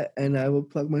Insta, and I will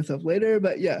plug myself later.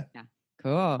 But yeah.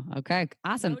 Cool. Okay.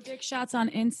 Awesome. No dick shots on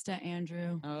Insta,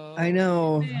 Andrew. Oh, I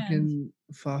know. man. Fucking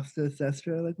Foster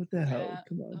Sestra. Like, what the hell? Yeah.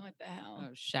 Come on. What the hell? Oh,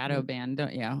 shadow ban.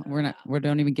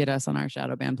 Don't even get us on our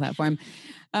shadow ban platform.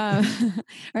 All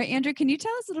right, Andrew, can you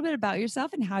tell us a little bit about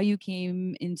yourself and how you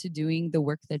came into doing the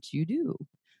work that you do?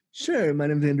 Sure. My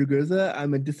name is Andrew Gurza.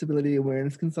 I'm a disability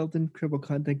awareness consultant, cripple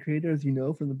content creator, as you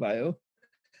know from the bio.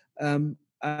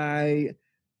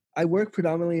 I work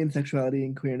predominantly in sexuality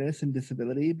and queerness and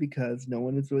disability because no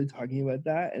one is really talking about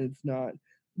that, and it's not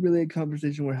really a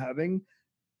conversation we're having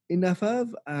enough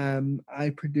of.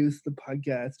 I produce the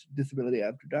podcast Disability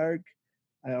After Dark.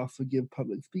 I also give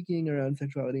public speaking around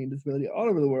sexuality and disability all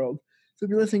over the world. So if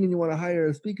you're listening and you want to hire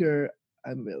a speaker,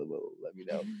 I'm available. Let me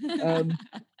know.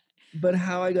 But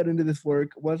how I got into this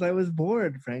work was I was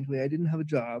bored, frankly. I didn't have a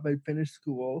job. I finished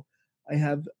school. I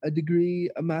have a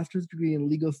master's degree in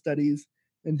legal studies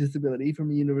and disability from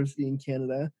a university in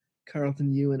Canada,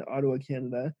 Carleton U in Ottawa,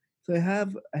 Canada. So I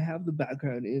have the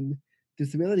background in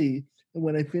disability. And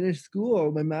when I finished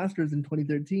school, my master's in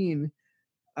 2013,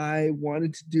 I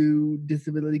wanted to do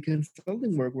disability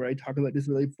consulting work where I talk about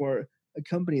disability for a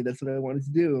company. That's what I wanted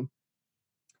to do.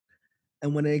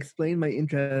 And when I explained my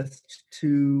interest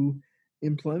to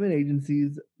employment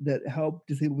agencies that help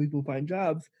disabled people find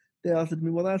jobs, they all said to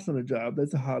me, well, that's not a job,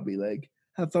 that's a hobby. Like,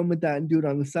 have fun with that and do it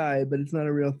on the side, but it's not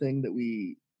a real thing that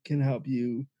we can help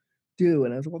you do.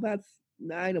 And I was like, well,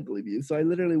 I don't believe you. So I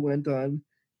literally went on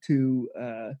to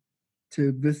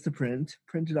Vistaprint,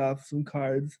 printed off some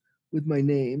cards with my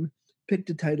name, picked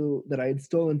a title that I had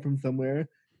stolen from somewhere,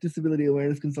 disability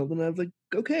awareness consultant. And I was like,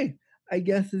 okay, I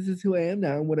guess this is who I am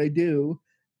now and what I do.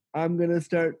 I'm going to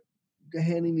start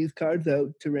handing these cards out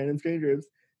to random strangers,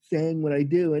 saying what I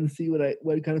do and see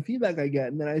what kind of feedback I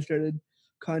get. And then I started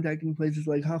contacting places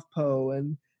like HuffPo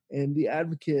and The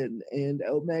Advocate and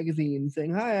Out Magazine,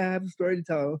 saying, hi, I have a story to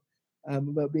tell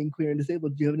about being queer and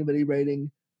disabled. Do you have anybody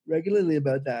writing regularly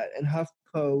about that? And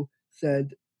HuffPo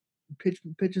said, pitch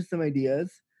us some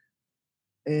ideas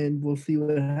and we'll see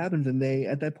what happens. And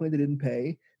at that point, they didn't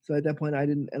pay. So at that point, I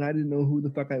didn't know who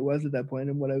the fuck I was at that point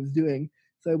and what I was doing.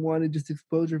 So I wanted just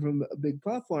exposure from a big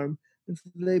platform. And so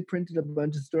they printed a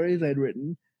bunch of stories I'd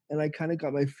written. And I kind of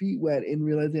got my feet wet in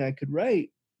realizing I could write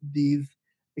these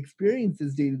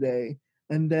experiences day to day.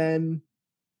 And then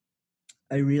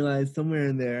I realized somewhere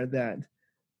in there that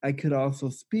I could also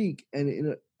speak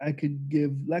and I could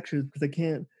give lectures because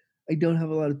I don't have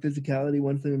a lot of physicality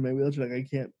once I'm in my wheelchair. Like, I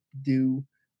can't do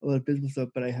a lot of physical stuff,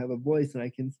 but I have a voice and I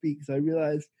can speak. So I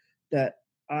realized that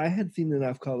I had seen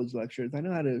enough college lectures. I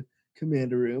know how to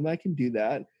command a room. I can do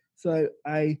that. So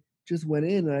I just went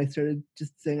in and I started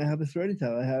just saying, I have a story to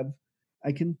tell.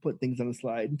 I can put things on a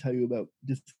slide and tell you about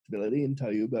disability and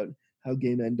tell you about how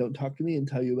gay men don't talk to me and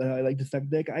tell you about how I like to suck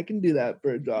dick. I can do that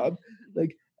for a job.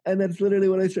 And that's literally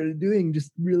what I started doing,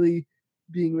 just really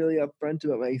being really upfront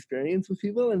about my experience with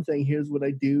people and saying, here's what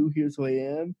I do, here's who I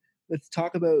am. Let's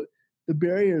talk about the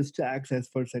barriers to access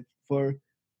for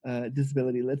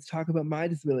disability. Let's talk about my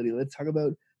disability. Let's talk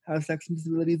about how sex and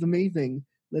disability is amazing.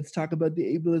 Let's talk about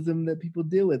the ableism that people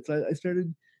deal with. So I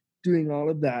started doing all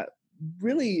of that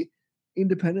really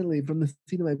independently from the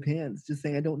seat of my pants, just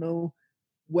saying I don't know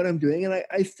what I'm doing. And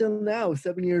I still now,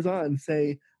 7 years on,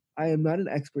 say I am not an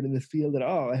expert in this field at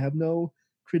all. I have no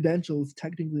credentials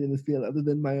technically in this field other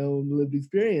than my own lived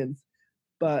experience.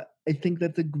 But I think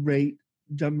that's a great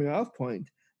jumping off point.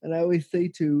 And I always say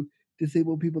to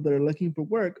disabled people that are looking for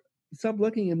work, stop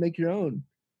looking and make your own.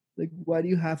 Like, why do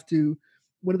you have to?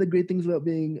 One of the great things about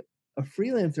being a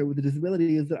freelancer with a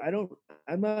disability is that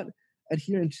I'm not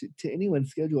adherent to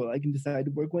anyone's schedule. I can decide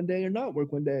to work one day or not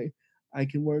work one day. I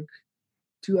can work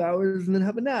 2 hours and then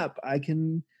have a nap. I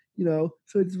can, so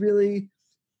it's really,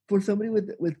 for somebody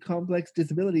with complex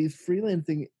disabilities,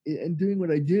 freelancing and doing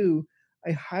what I do,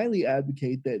 I highly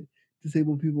advocate that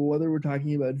disabled people, whether we're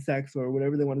talking about sex or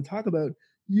whatever they want to talk about,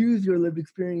 use your lived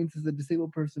experience as a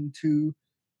disabled person to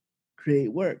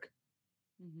create work.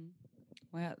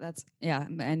 Well, that's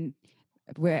and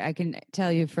where I can tell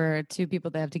you for two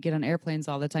people that have to get on airplanes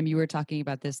all the time, you were talking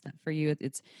about this. That for you,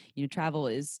 it's travel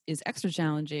is extra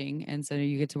challenging, and so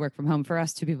you get to work from home. For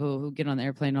us, two people who get on the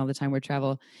airplane all the time, where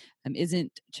travel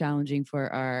isn't challenging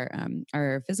for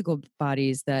our physical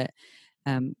bodies. That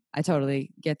I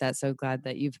totally get that. So glad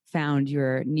that you've found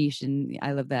your niche, and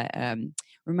I love that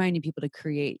reminding people to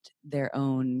create their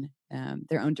own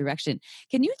direction.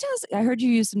 Can you tell us? I heard you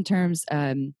use some terms.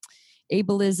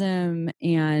 Ableism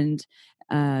and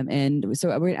so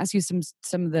we're going to ask you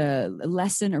some of the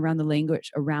lesson around the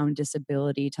language around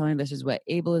disability, telling listeners what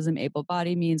ableism, able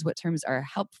body means, what terms are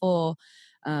helpful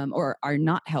or are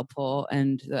not helpful,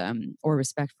 and or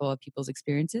respectful of people's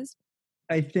experiences.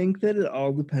 I think that it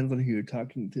all depends on who you're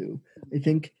talking to. I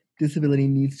think disability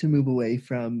needs to move away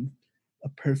from a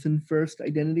person first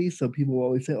identity. So people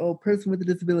always say, "Oh, person with a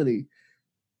disability."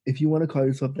 If you want to call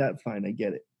yourself that, fine, I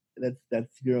get it.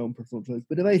 That's your own personal choice.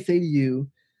 But if I say to you,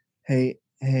 hey,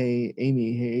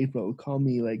 Amy, hey, April, call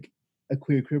me like a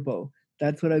queer cripple,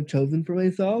 that's what I've chosen for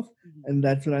myself. And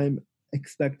that's what I'm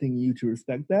expecting you to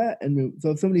respect that. And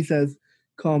so if somebody says,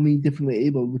 call me differently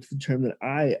abled, which is a term that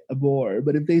I abhor,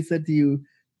 but if they said to you,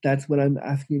 that's what I'm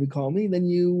asking you to call me, then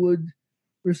you would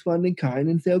respond in kind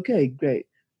and say, okay, great.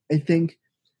 I think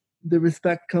the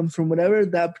respect comes from whatever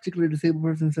that particular disabled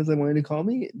person says I want you to call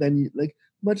me. Then you, like,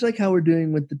 much like how we're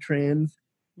doing with the trans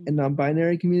and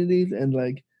non-binary communities and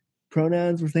like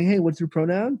pronouns, we're saying, hey, what's your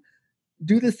pronoun?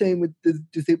 Do the same with the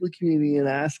disabled community and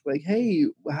ask like, hey,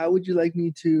 how would you like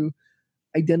me to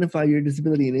identify your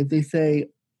disability? And if they say,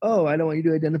 oh, I don't want you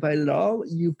to identify it at all,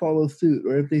 you follow suit.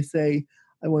 Or if they say,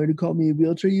 I want you to call me a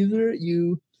wheelchair user,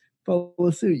 you follow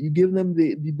suit. You give them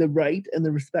the right and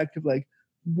the respect of like,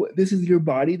 this is your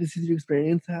body, this is your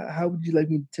experience. How would you like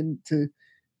me to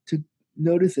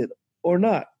notice it or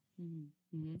not?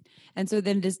 Mm-hmm. And so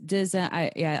then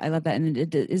I love that. And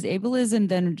is ableism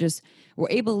then just, or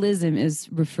ableism is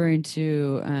referring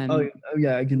to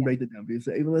yeah, I can break that down for you.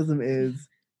 So ableism is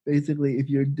basically if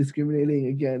you're discriminating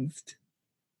against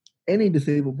any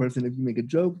disabled person, if you make a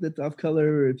joke that's off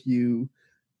color, or if you,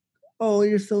 oh,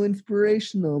 you're so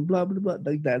inspirational, blah blah blah,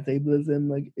 like that's ableism.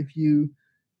 Like if you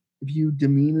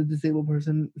demean a disabled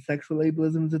person, sexual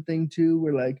ableism is a thing too.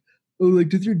 Where like, oh, like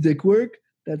does your dick work?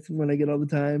 That's when I get all the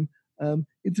time.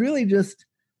 It's really just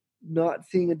not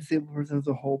seeing a disabled person as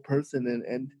a whole person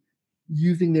and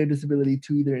using their disability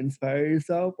to either inspire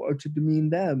yourself or to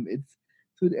demean them.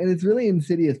 It's really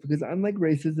insidious because unlike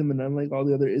racism and unlike all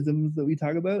the other isms that we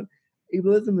talk about,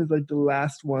 ableism is like the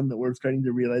last one that we're starting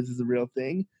to realize is a real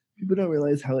thing. People don't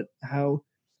realize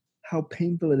how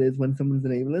painful it is when someone's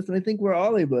an ableist. And I think we're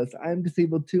all ableist. I'm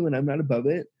disabled too, and I'm not above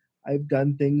it. I've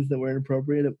done things that were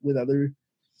inappropriate with other,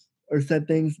 or said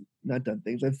things, not done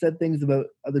things. I've said things about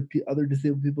other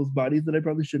disabled people's bodies that I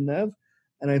probably shouldn't have.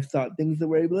 And I've thought things that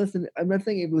were ableist. And I'm not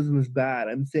saying ableism is bad.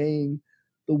 I'm saying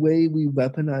the way we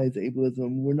weaponize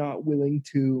ableism, we're not willing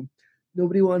to,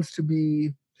 nobody wants to be,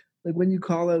 like when you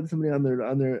call out somebody on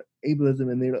their ableism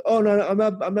and they're like, oh, no,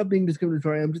 I'm not being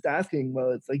discriminatory. I'm just asking.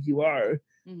 Well, it's like you are.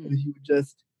 And if you would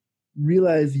just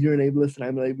realize you're an ableist and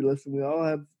I'm an ableist, and we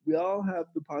all have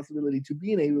the possibility to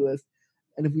be an ableist,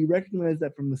 and if we recognize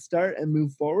that from the start and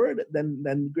move forward,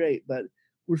 then great. But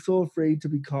we're so afraid to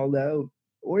be called out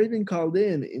or even called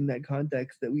in that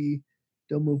context that we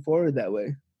don't move forward that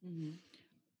way.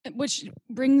 Which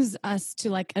brings us to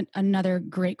like another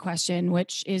great question,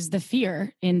 which is the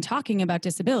fear in talking about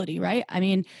disability, right? I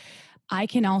mean, I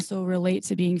can also relate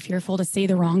to being fearful to say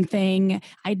the wrong thing.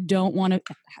 I do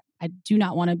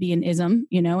not want to be an ism,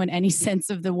 in any sense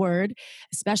of the word,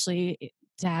 especially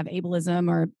to have ableism,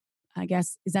 or I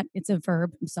guess it's a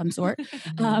verb of some sort.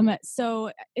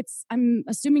 So I'm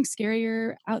assuming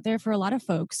scarier out there for a lot of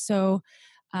folks. So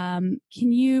can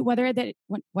you, whether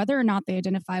or not they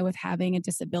identify with having a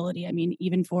disability, I mean,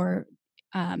 even for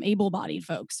able-bodied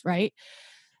folks, right?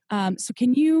 So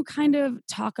can you kind of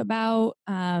talk about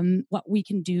what we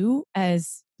can do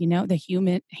as,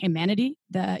 the humanity,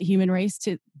 the human race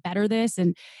to better this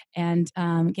and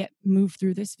move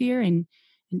through this fear and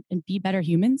be better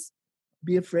humans?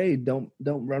 Be afraid. Don't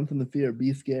run from the fear.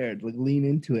 Be scared. Like lean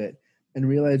into it and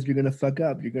realize you're gonna fuck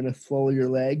up. You're gonna swallow your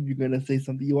leg. You're gonna say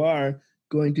something. You are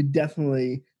going to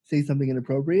definitely say something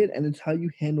inappropriate, and it's how you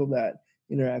handle that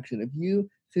interaction. If you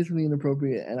say something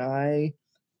inappropriate, and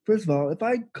first of all, if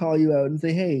I call you out and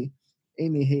say, hey,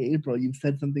 Amy, hey, April, you've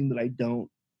said something that I don't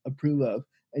approve of,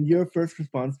 and your first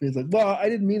response to me is like, well, I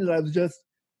didn't mean it. I was just,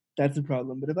 that's a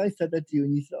problem. But if I said that to you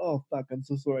and you said, oh, fuck, I'm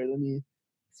so sorry. Let me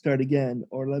start again,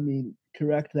 or let me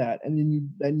correct that. And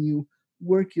then you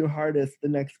work your hardest the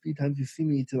next few times you see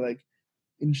me to like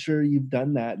ensure you've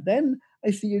done that. Then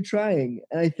I see you're trying.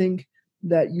 And I think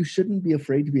that you shouldn't be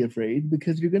afraid to be afraid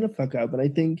because you're going to fuck up. And I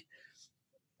think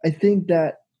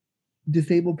that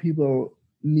disabled people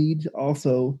need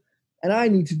also, and I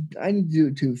need to do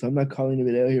it too. So I'm not calling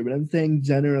it out here, but I'm saying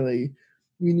generally,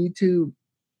 we need to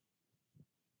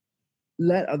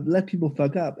let people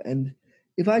fuck up. And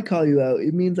if I call you out,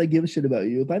 it means I give a shit about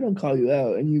you. If I don't call you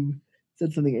out and you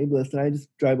said something ableist and I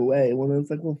just drive away, well, then it's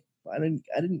like, well, I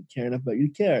didn't care enough about you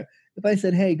to care. If I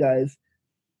said, hey guys,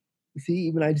 see,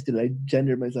 even I just did it. I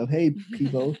gendered myself. Hey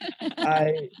people,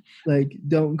 I like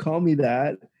don't call me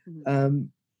that.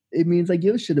 It means I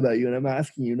give a shit about you and I'm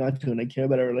asking you not to, and I care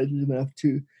about our relationship enough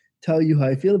to tell you how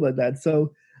I feel about that.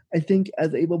 So I think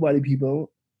as able-bodied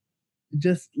people,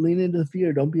 just lean into the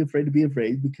fear. Don't be afraid to be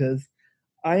afraid, because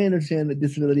I understand that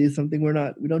disability is something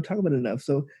we don't talk about enough.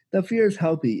 So that fear is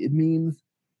healthy. It means,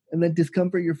 and that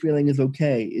discomfort you're feeling is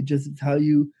okay. It's how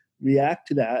you react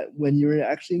to that when you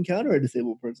actually encounter a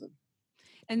disabled person.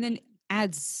 And then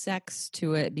add sex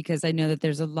to it, because I know that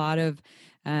there's a lot of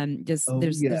there's a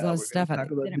lot of stuff out talk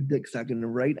there. about the dick sucking,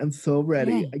 right? I'm so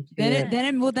ready. Yeah.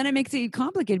 Then it makes it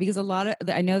complicated, because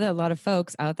I know that a lot of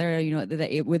folks out there, you know,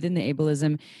 that within the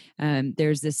ableism,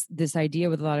 there's this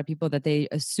idea with a lot of people that they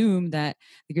assume that,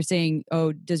 like you're saying,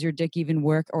 oh, does your dick even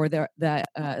work? Or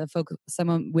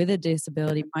someone with a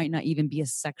disability might not even be a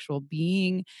sexual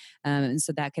being, and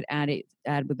so that could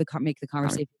make the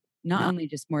conversation not only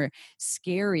just more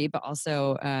scary, but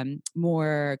also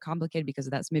more complicated because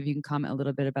of that. So maybe you can comment a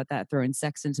little bit about that, throwing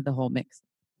sex into the whole mix.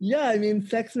 Yeah, I mean,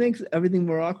 sex makes everything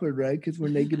more awkward, right? Because we're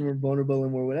naked and we're vulnerable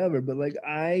and we're whatever. But like,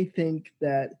 I think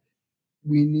that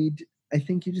I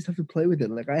think you just have to play with it.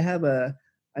 Like, I have a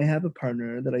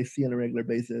partner that I see on a regular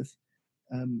basis,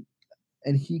 and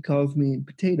he calls me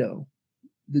potato.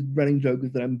 The running joke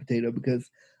is that I'm a potato because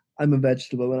I'm a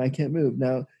vegetable and I can't move.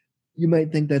 Now, you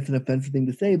might think that's an offensive thing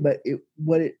to say, but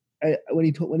when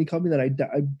he called me that,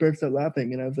 I burst out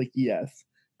laughing and I was like, yes,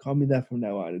 call me that from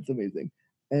now on. It's amazing.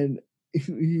 And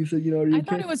he said, you know, I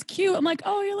thought it was cute. I'm like,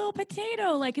 oh, you're a little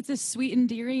potato. Like, it's a sweet,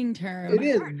 endearing term. It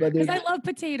is, but because I love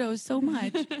potatoes so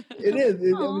much. It is.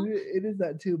 It is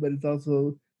that too, but it's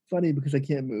also funny because I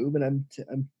can't move and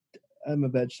I'm a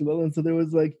vegetable, and so there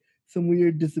was like some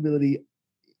weird disability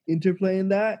interplay in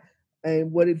that.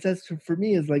 And what it says for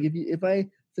me is like, if I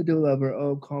said to a lover,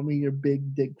 oh, call me your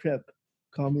big dick crip,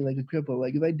 call me like a cripple.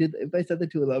 Like if I said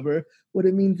that to a lover, what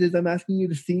it means is I'm asking you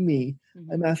to see me.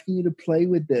 Mm-hmm. I'm asking you to play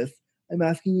with this. I'm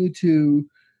asking you to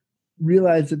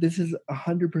realize that this is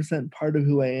 100% part of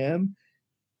who I am.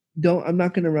 I'm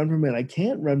not going to run from it. I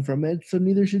can't run from it. So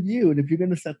neither should you. And if you're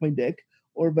going to suck my dick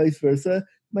or vice versa,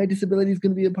 my disability is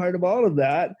going to be a part of all of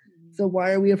that. Mm-hmm. So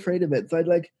why are we afraid of it? So I'd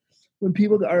like, when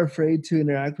people are afraid to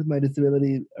interact with my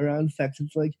disability around sex,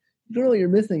 it's like, you don't know what you're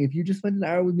missing. If you just spent an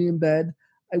hour with me in bed,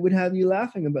 I would have you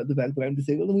laughing about the fact that I'm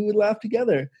disabled and we would laugh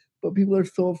together. But people are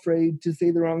so afraid to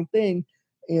say the wrong thing.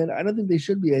 And I don't think they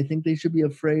should be. I think they should be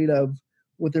afraid of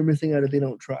what they're missing out if they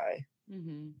don't try.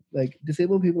 Mm-hmm. Like,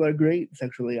 disabled people are great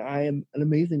sexually. I am an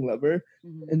amazing lover,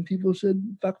 and people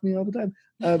should fuck me all the time.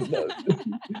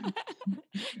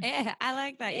 Yeah, I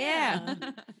like that. Yeah.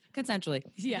 Consensually.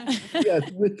 Yeah.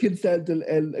 Yes, with consent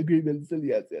and agreement. So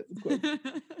yes, of course.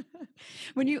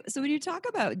 When you talk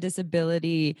about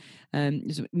disability,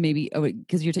 maybe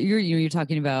because you're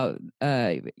talking about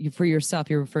for yourself,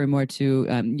 you're referring more to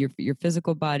your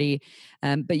physical body,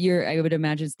 but I would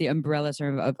imagine it's the umbrella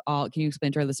term of all. Can you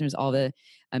explain to our listeners all the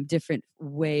different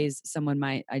ways someone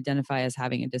might identify as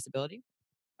having a disability?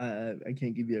 I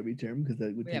can't give you every term because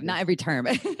that would take not every term.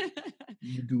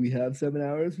 Do we have 7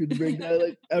 hours for you to break down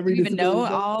like every? Do you even know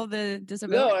all the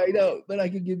disabilities? No, I know, but I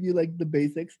can give you like the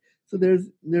basics. So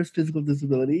there's physical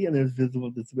disability and there's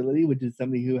visible disability, which is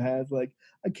somebody who has like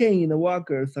a cane, a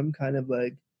walker, some kind of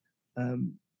like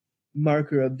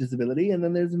marker of disability, and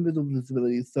then there's invisible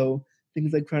disabilities. So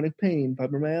things like chronic pain,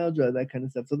 fibromyalgia, that kind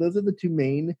of stuff. So those are the two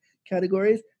main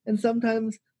categories, and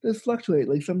sometimes those fluctuate.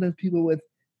 Like sometimes people with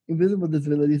invisible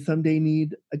disabilities someday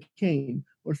need a cane,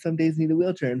 or some days need a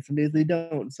wheelchair, and some days they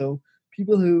don't. So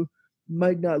people who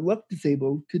might not look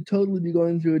disabled could totally be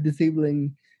going through a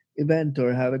disabling event,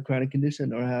 or have a chronic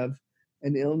condition, or have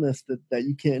an illness that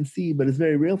you can't see but is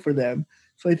very real for them.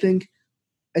 So I think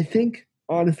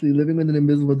honestly, living with an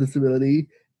invisible disability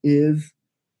is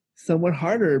somewhat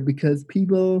harder because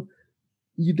people,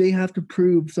 they have to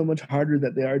prove so much harder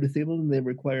that they are disabled and they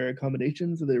require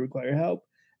accommodations or they require help.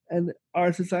 and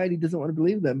our society doesn't want to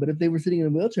believe them. But if they were sitting in a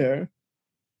wheelchair,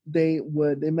 they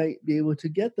might be able to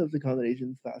get those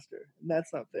accommodations faster. And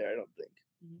that's not fair, I don't think.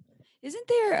 Isn't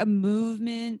there a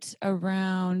movement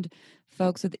around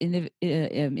folks with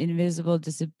invisible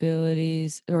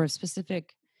disabilities, or a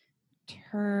specific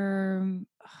term?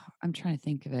 I'm trying to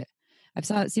think of it.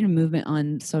 Seen a movement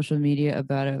on social media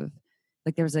about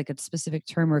like there was like a specific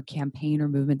term or campaign or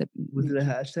movement that Was it a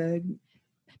hashtag?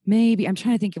 maybe I'm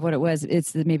trying to think of what it was.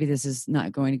 Maybe this is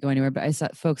not going to go anywhere, but I saw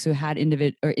folks who had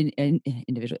invisible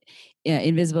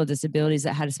disabilities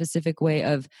that had a specific way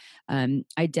of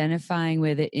identifying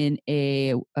with it in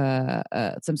a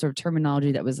some sort of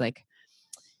terminology that was like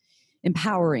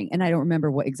empowering. And I don't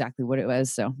remember exactly what it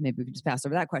was, so maybe we can just pass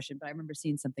over that question. But I remember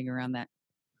seeing something around that.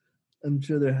 I'm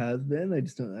sure there has been. I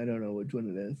don't know which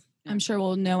one it is. I'm sure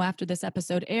we'll know after this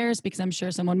episode airs, because I'm sure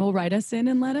someone will write us in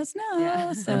and let us know.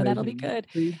 Yeah. So that'll be good.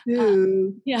 Please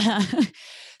do. Yeah.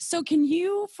 So can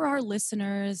you, for our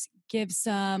listeners, give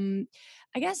some,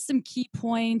 I guess, some key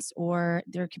points, or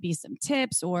there could be some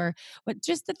tips, or what,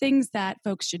 just the things that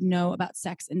folks should know about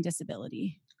sex and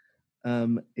disability?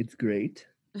 It's great.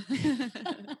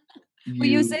 Well,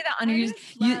 you say that on your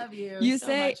you so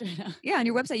say much right now. yeah, on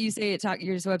your website you say your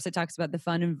website talks about the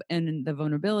fun and the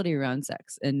vulnerability around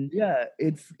sex, and yeah,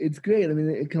 it's great. I mean,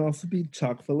 it can also be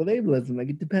chock full of ableism. Like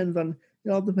it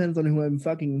all depends on who I'm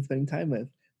fucking and spending time with.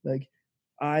 Like,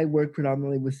 I work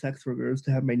predominantly with sex workers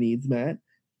to have my needs met,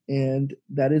 and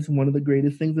that is one of the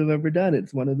greatest things I've ever done.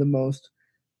 It's one of the most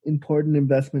important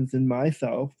investments in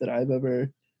myself that I've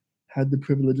ever had the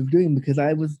privilege of doing, because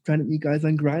I was trying to meet guys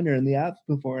on Grindr and the apps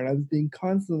before, and I was being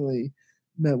constantly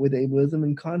met with ableism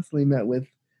and constantly met with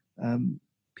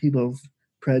people's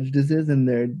prejudices, and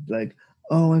they're like,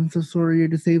 "Oh, I'm so sorry you're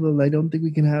disabled. I don't think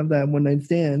we can have that one night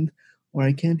stand, or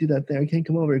I can't do that thing. I can't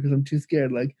come over because I'm too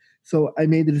scared." Like, so I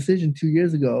made the decision 2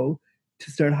 years ago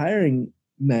to start hiring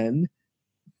men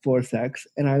for sex,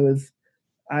 and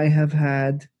I have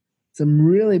had some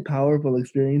really powerful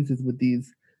experiences with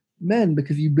these men,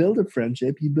 because you build a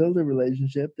friendship, you build a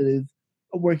relationship that is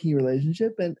a working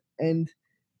relationship, and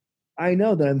I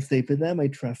know that I'm safe with them. I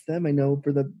trust them. I know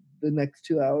for the next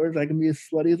 2 hours I can be as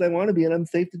slutty as I want to be, and I'm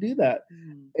safe to do that.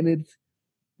 And it's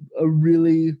a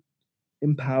really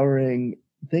empowering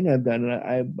thing I've done,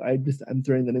 and I'm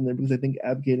throwing that in there because I think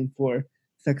advocating for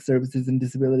sex services and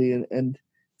disability and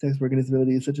sex work and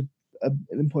disability is such an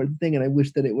important thing, and I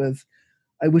wish that it was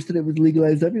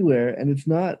legalized everywhere, and it's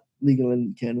not legal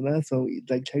in Canada. So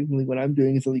like technically what I'm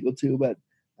doing is illegal too, but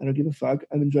I don't give a fuck.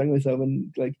 I'm enjoying myself,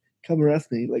 and like, come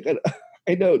arrest me. Like, I'm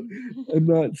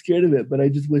not scared of it, but I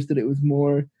just wish that it was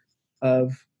more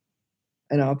of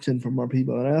an option for more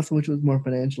people. And I also wish it was more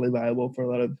financially viable for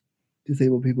a lot of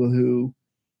disabled people who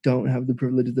don't have the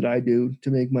privileges that I do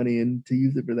to make money and to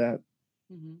use it for that.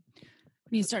 Mm-hmm.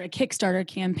 You start a Kickstarter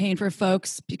campaign for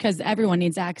folks, because everyone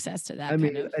needs access to that. I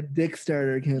mean, a dick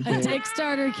starter campaign. A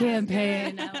Kickstarter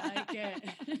campaign. I like it.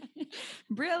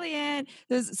 Brilliant.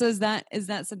 So is that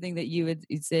something that you'd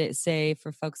say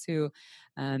for folks who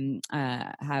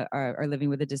are living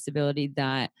with a disability,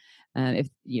 that if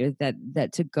you know,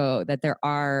 that there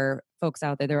are folks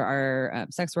out there are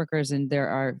sex workers, and there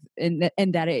are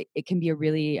and that it can be a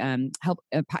really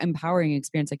empowering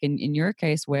experience, like in your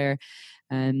case, where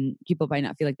people might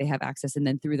not feel like they have access, and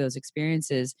then through those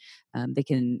experiences they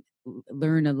can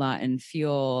learn a lot and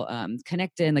feel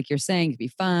connected, and like you're saying, it can be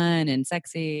fun and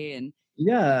sexy. And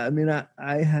yeah, I mean,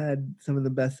 I had some of the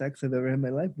best sex I've ever had in my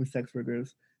life with sex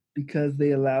workers, because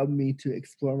they allowed me to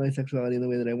explore my sexuality in the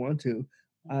way that I want to.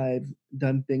 I've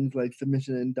done things like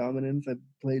submission and dominance. I've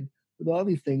played with all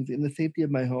these things in the safety of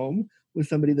my home with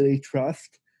somebody that I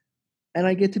trust, and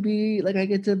I get to be a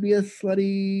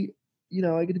slutty,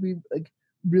 I get to be like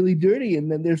really dirty.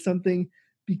 And then there's something,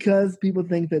 because people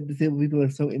think that disabled people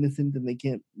are so innocent and they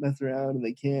can't mess around and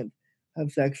they can't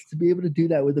have sex, to be able to do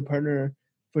that with a partner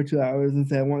for 2 hours and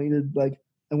say, I want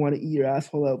to eat your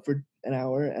asshole out for an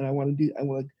hour, and I want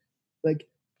like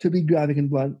to be graphic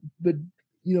and blunt, but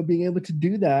being able to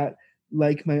do that,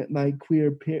 like my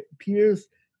queer peers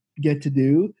get to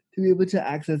do, to be able to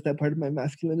access that part of my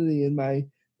masculinity and my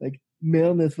like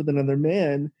maleness with another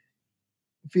man,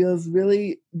 feels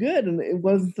really good, and it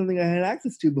wasn't something I had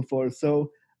access to before. So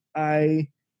I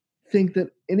think that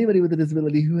anybody with a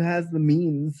disability who has the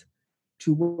means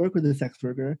to work with a sex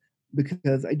worker,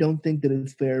 because I don't think that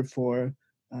it's fair for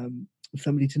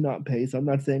somebody to not pay. So I'm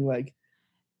not saying like,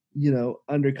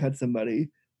 undercut somebody,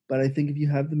 but I think if you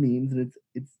have the means and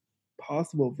it's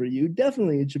possible for you,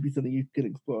 definitely it should be something you can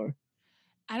explore.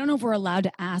 I don't know if we're allowed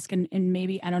to ask, and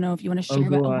maybe I don't know if you want to share. Oh,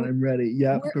 go but on. I'm ready.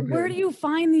 Yeah, where do you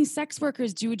find these sex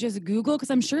workers? Do you just Google?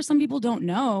 Because I'm sure some people don't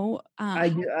know.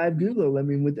 I've Googled. I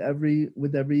mean, with every,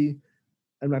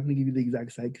 I'm not going to give you the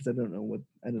exact site because I don't know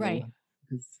Right.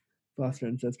 because foster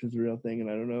ancestry is a real thing, and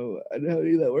I don't know how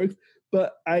any of that works.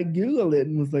 But I Googled it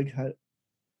and was like,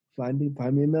 find me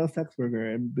a male sex worker,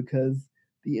 and because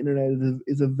the internet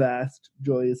is a vast,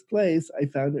 joyous place, I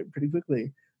found it pretty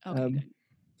quickly. Okay, good.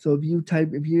 So if you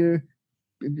type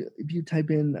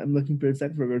in I'm looking for a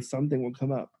sex worker, something will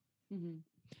come up. Mm-hmm.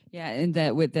 Yeah, and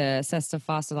that with the cess of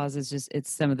foster laws,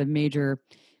 it's some of the major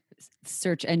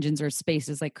search engines or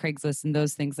spaces like Craigslist and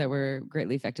those things that were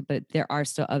greatly affected, but there are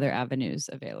still other avenues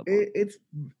available.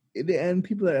 And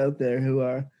people are out there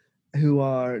who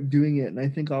are doing it, and I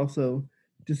think also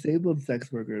disabled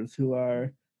sex workers who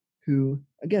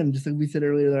again, just like we said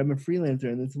earlier, that I'm a freelancer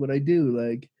and this is what I do.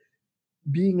 Like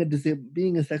being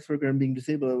a sex worker and being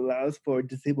disabled allows for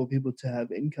disabled people to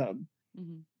have income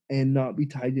and not be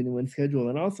tied to anyone's schedule,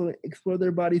 and also explore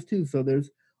their bodies too. So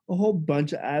there's a whole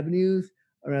bunch of avenues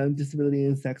around disability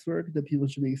and sex work that people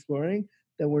should be exploring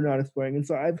that we're not exploring. And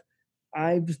so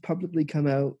I've just publicly come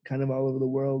out kind of all over the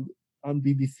world on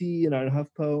BBC and on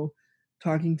HuffPo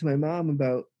talking to my mom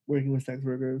about working with sex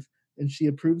workers, and she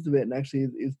approves of it and actually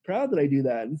is proud that I do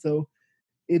that. And so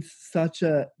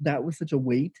that was such a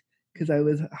weight because I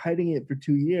was hiding it for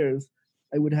 2 years.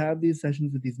 I would have these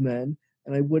sessions with these men,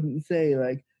 and I wouldn't say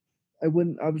like, I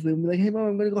wouldn't obviously be like, hey mom,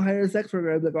 I'm gonna go hire a sex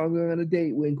worker. I'd be like, oh, I'm going on a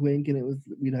date, wink, wink, and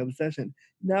we'd have a session.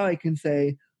 Now I can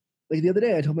say, like the other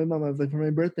day, I told my mom, I was like, for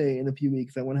my birthday in a few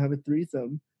weeks, I want to have a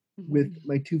threesome with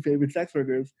my 2 favorite sex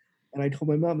workers. And I told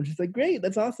my mom, and she's like, great,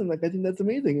 that's awesome. Like, I think that's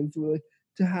amazing. And so, like,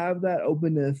 to have that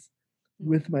openness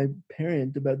with my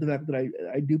parent about the fact that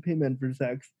I do pay men for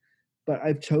sex, but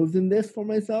I've chosen this for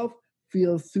myself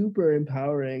feels super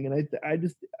empowering. And I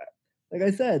just, like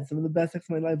I said, some of the best sex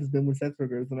of my life has been with sex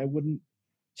workers, and I wouldn't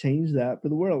change that for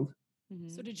the world.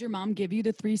 So did your mom give you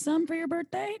the threesome for your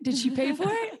birthday? Did she pay for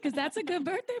it? Because that's a good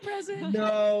birthday present.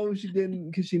 No, she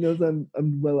didn't, because she knows I'm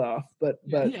well off. But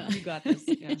yeah, you got this.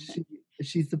 Yeah.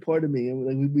 she supported me, and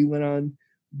like we went on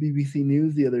BBC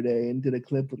News the other day and did a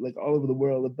clip with like all over the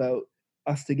world about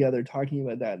us together talking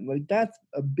about that, and like that's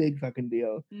a big fucking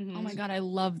deal. Oh my god, I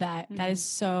love that. That is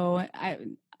so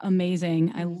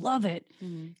amazing. I love it.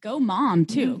 Go mom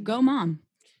too. Go mom.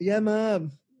 Yeah,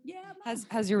 mom. Yeah.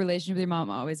 Has your relationship with your mom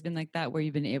always been like that, where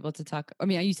you've been able to talk? I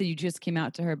mean, you said you just came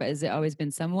out to her, but has it always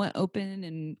been somewhat open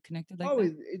and connected like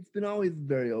always, that? It's been always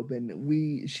very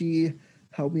open. She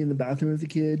helped me in the bathroom as a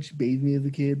kid. She bathed me as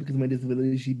a kid because of my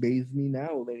disability. She bathes me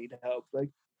now when I need help. Like,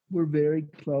 we're very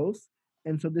close.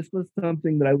 And so this was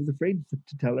something that I was afraid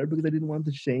to tell her because I didn't want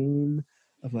the shame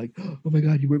of like, oh my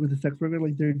God, you work with a sex worker?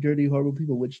 Like, they're dirty, horrible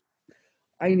people, which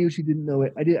I knew she didn't know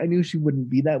it. I knew she wouldn't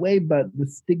be that way, but the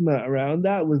stigma around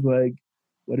that was like,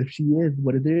 what if she is?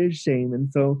 What if there is shame?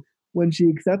 And so when she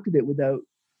accepted it without,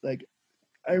 like,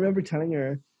 I remember telling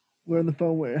her, we're on the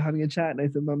phone, we're having a chat, and I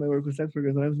said, Mom, I work with sex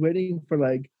workers, and I was waiting for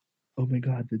like, oh my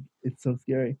God, it's so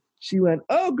scary. She went,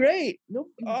 oh great, no,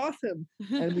 awesome,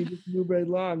 and we just moved right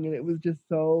along, and it was just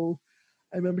so.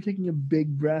 I remember taking a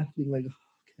big breath, being like,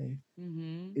 okay,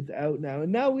 it's out now,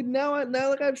 and now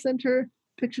like I've sent her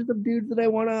pictures of dudes that I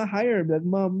want to hire. Like,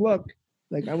 Mom, look,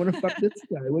 like I want to fuck this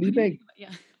guy. What do you think? Yeah.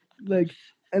 Like,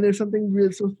 and there's something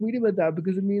really so sweet about that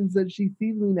because it means that she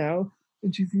sees me now,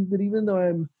 and she sees that even though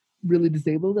I'm really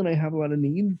disabled and I have a lot of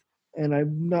needs and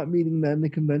I'm not meeting men the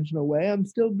conventional way, I'm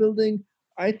still building.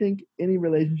 I think any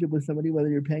relationship with somebody, whether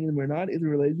you're paying them or not, is a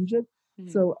relationship.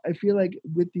 So I feel like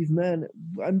with these men,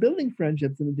 I'm building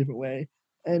friendships in a different way,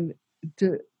 and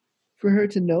for her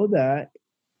to know that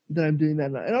I'm doing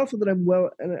that, and also that I'm well,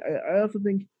 and I also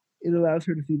think it allows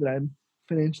her to see that I'm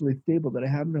financially stable, that I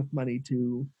have enough money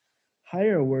to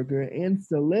hire a worker and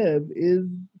still live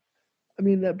I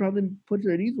mean, that probably puts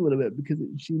her at ease a little bit because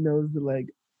she knows that like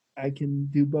I can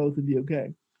do both and be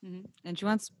okay. And she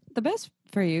wants the best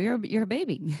for you. You're a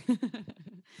baby.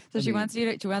 So she wants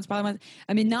you to,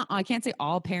 I mean, I can't say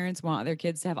all parents want their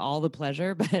kids to have all the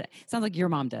pleasure, but it sounds like your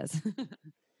mom does.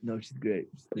 No, she's great.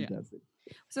 She's fantastic.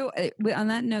 So on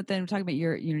that note, then we're talking about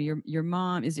your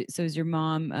mom. Is your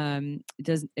mom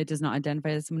does not identify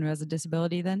as someone who has a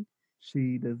disability then?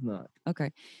 She does not. Okay.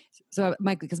 So,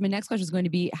 Mike, because my next question is going to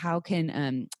be, how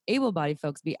can able-bodied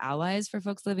folks be allies for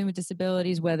folks living with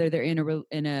disabilities, whether they're in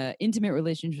a intimate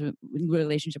relationship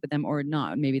with them or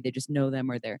not? Maybe they just know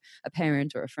them, or they're a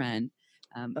parent or a friend.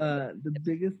 The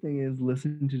biggest thing is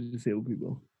listen to disabled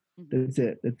people. That's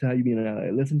it. That's how you be an ally.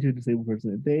 Listen to a disabled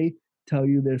person. If they tell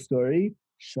you their story,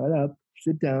 shut up,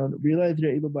 sit down, realize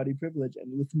your able-bodied privilege,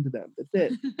 and listen to them. That's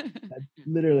it. That's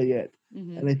literally it.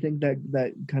 And I think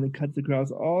that kind of cuts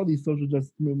across all these social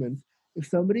justice movements. If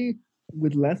somebody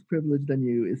with less privilege than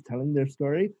you is telling their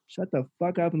story, shut the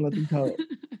fuck up and let them tell it.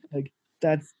 Like,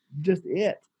 that's just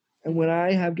it. And when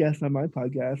I have guests on my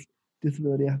podcast,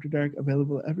 Disability After Dark,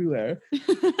 available everywhere,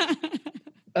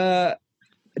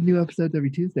 new episodes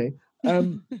every Tuesday.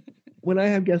 When I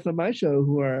have guests on my show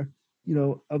who are,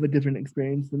 of a different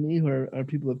experience than me, who are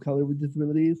people of color with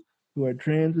disabilities, who are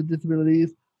trans with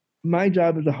disabilities, my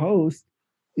job as a host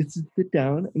is to sit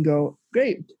down and go,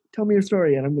 great, tell me your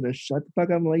story. And I'm going to shut the fuck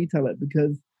up and let you tell it,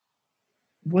 because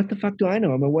what the fuck do I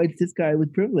know? I'm a white cis guy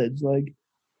with privilege. Like,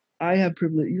 I have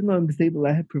privilege, even though I'm disabled,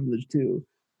 I have privilege too.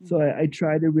 So I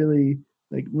try to really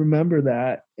remember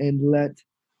that and let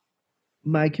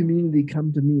my community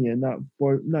come to me and not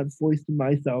foist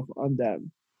myself on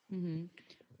them.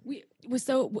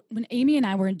 When Amy and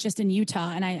I were just in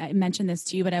Utah, and I mentioned this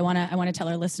to you, but I want to tell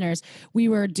our listeners, we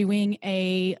were doing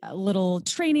a little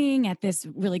training at this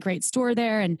really great store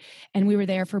there, and we were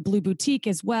there for Blue Boutique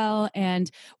as well.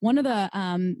 And one of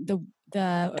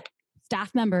the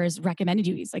staff members recommended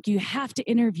you. He's like, you have to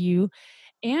interview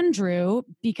Andrew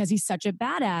because he's such a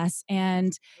badass.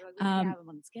 And have him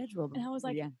on the schedule. and I was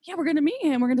like, yeah, we're going to meet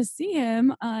him. We're going to see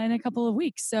him in a couple of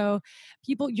weeks. So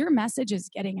your message is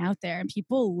getting out there and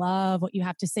people love what you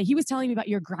have to say. He was telling me about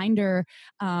your grinder,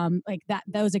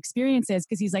 those experiences.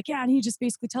 Cause he's like, yeah. And he just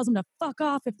basically tells them to fuck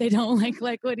off if they don't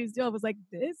like what he's doing. I was like,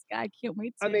 this guy can't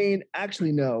wait to. I mean,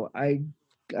 actually, no, I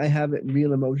have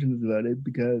real emotions about it,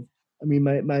 because I mean,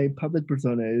 my public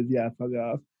persona is, yeah, fuck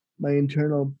off. My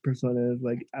internal persona is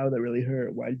like, ow, that really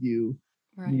hurt. Why do you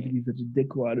need to be such a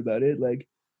dickwad about it? Like,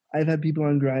 I've had people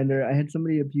on Grindr. I had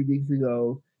somebody a few weeks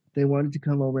ago. They wanted to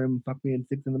come over and fuck me at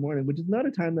 6 a.m, which is not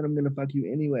a time that I'm gonna fuck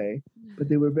you anyway. But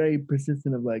they were very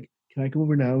persistent of like, can I come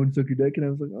over now and suck your dick? And I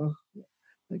was like, oh,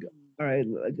 like, all right,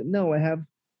 like, no, I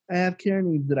have care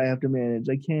needs that I have to manage.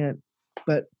 I can't.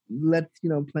 But let's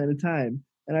plan a time.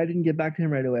 And I didn't get back to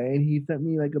him right away. And he sent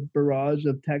me like a barrage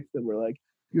of texts that were like,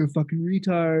 you're a fucking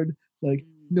retard. Like,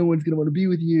 no one's going to want to be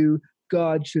with you.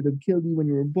 God should have killed you when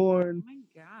you were born. Oh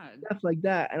my God. Stuff like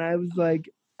that. And I was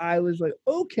like,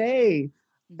 okay.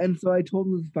 And so I told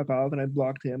him to fuck off and I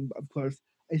blocked him. Of course,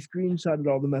 I screenshotted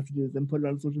all the messages and put it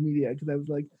on social media because I was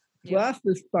like, blast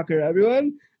this fucker,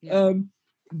 everyone. Yeah.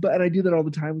 But I do that all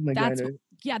the time with my Grindr.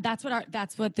 Yeah, that's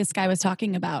what this guy was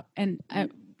talking about. And I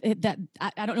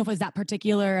don't know if it was that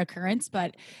particular occurrence,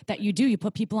 but that you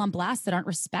put people on blast that aren't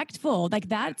respectful. Like,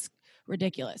 that's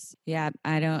ridiculous. Yeah,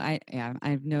 I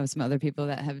know some other people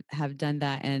that have done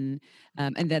that, and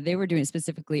that they were doing it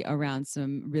specifically around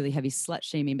some really heavy slut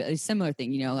shaming, but a similar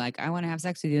thing, like, I want to have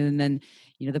sex with you, and then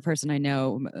the person I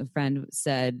know, a friend,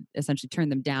 said essentially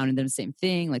turned them down, and then the same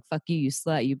thing, like, fuck you, you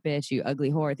slut, you bitch, you ugly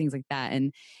whore, things like that,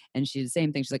 and she's the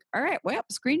same thing. She's like, all right, well,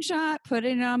 screenshot, put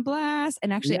it on blast,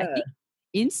 and actually, I think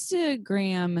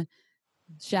Instagram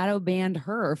shadow banned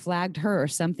her or flagged her or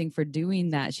something for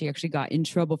doing that. She actually got in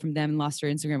trouble from them and lost her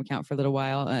Instagram account for a little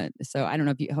while. So I don't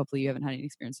know if hopefully you haven't had any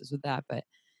experiences with that, but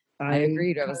I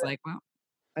agreed. I was like, well,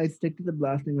 I stick to the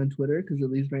blasting on Twitter because at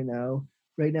least right now,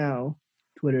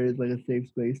 Twitter is like a safe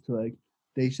space to like,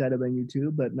 they shadow ban you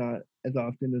too, but not as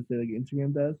often as like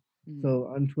Instagram does. Mm-hmm. So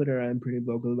on Twitter, I'm pretty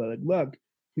vocal about like, look,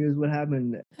 here's what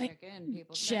happened.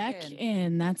 Check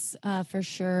in. That's for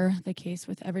sure the case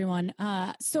with everyone.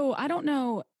 So I don't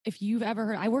know if you've ever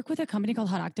heard. I work with a company called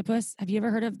Hot Octopus. Have you ever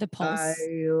heard of the Pulse?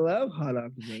 I love Hot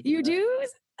Octopus. You do?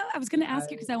 I was going to ask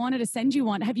you because I wanted to send you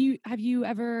one. Have you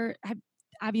ever?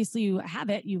 Obviously, you have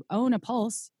it. You own a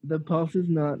Pulse. The Pulse is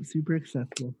not super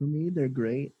accessible for me. They're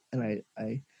great, and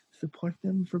I support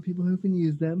them for people who can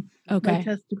use them. Okay. My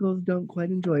testicles don't quite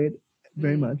enjoy it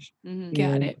very much. Mm-hmm.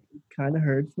 Got it. Kind of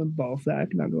hurts my ball sack,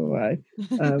 not gonna lie.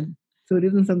 So it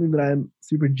isn't something that I'm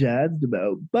super jazzed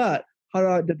about. But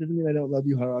that doesn't mean I don't love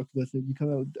you, Hot Octopus. If you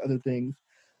come out with other things,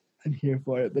 I'm here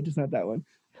for it, but just not that one.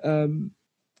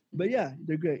 But yeah,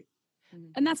 they're great.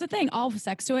 And that's the thing. All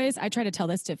sex toys. I try to tell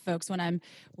this to folks when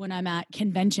I'm at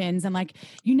conventions. I'm like,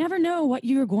 you never know what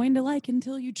you're going to like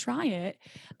until you try it.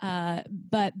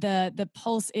 But the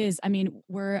Pulse is. I mean,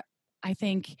 I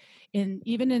think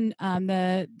even in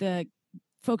the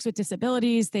folks with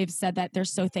disabilities, they've said that they're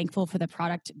so thankful for the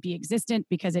product to be existent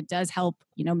because it does help,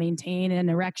 maintain an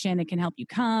erection. It can help you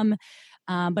come,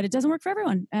 but it doesn't work for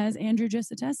everyone, as Andrew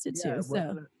just attested to.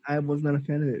 So I was not a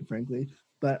fan of it, frankly.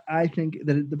 But I think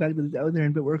that the fact that it's out there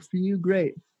and if it works for you,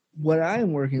 great. What I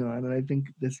am working on, and I think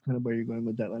this is kind of where you're going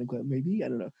with that line of questions, maybe, I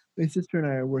don't know. My sister and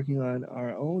I are working on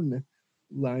our own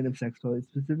line of sex toys,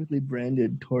 specifically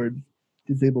branded towards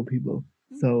disabled people.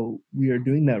 So we are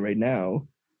doing that right now.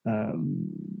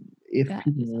 If That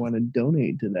people is want to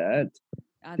donate to that,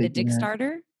 The they Dick can have-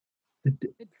 Starter.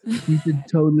 we should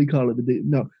totally call it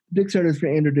the Dick Starter is for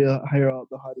Andrew to hire all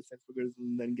the hottest sex workers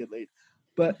and then get laid.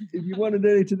 But if you want to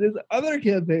donate to this other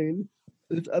campaign,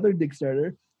 this other Dick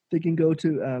Starter, they can go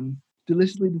to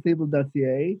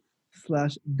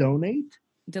deliciouslydisabled.ca/donate.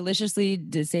 Deliciously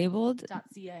disabled.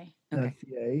 .ca. Okay.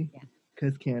 .ca Yeah.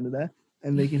 because Canada,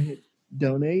 and they can hit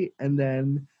donate, and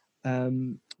then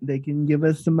they can give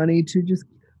us some money to just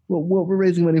what we're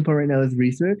raising money for right now is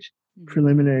research,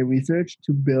 preliminary research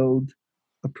to build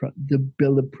a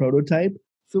prototype.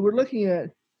 So we're looking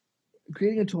at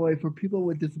creating a toy for people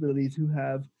with disabilities who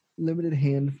have limited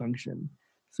hand function,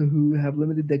 so who have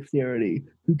limited dexterity,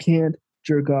 who can't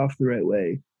jerk off the right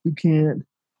way, who can't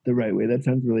the right way. That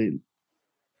sounds really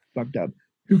fucked up.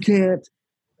 Who can't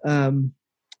um,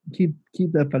 keep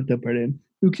that fucked up part in.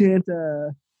 Who can't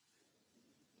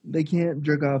they can't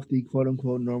jerk off the quote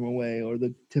unquote normal way or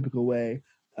the typical way.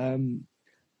 And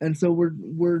so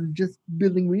we're just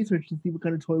building research to see what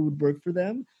kind of toy would work for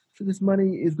them. So this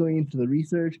money is going into the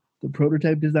research, the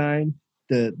prototype design,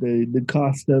 the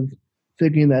cost of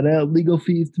figuring that out, legal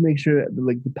fees to make sure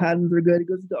like the patents are good. It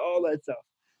goes into all that stuff.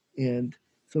 And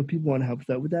so if people want to help us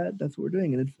out with that, that's what we're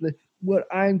doing. And it's what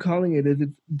I'm calling it is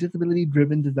it's disability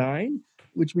driven design,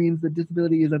 which means that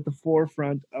disability is at the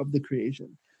forefront of the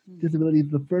creation. Disability is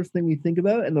the first thing we think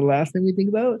about and the last thing we think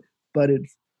about, but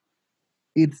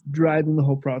it's driving the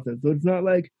whole process. So it's not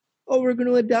like, oh, we're going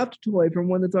to adapt a toy from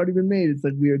one that's already been made. It's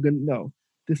like we are going to no.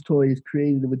 This toy is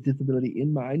created with disability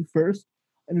in mind first,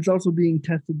 and it's also being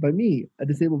tested by me, a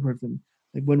disabled person.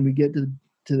 Like when we get to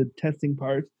the testing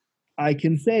part, I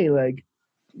can say like,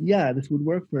 yeah, this would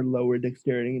work for lower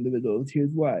dexterity individuals.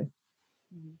 Here's why.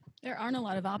 There aren't a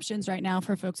lot of options right now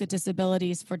for folks with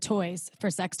disabilities for toys,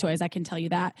 for sex toys. I can tell you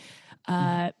that.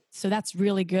 So that's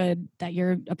really good that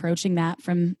you're approaching that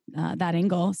from that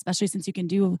angle, especially since you can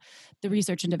do the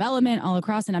research and development all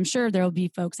across. And I'm sure there will be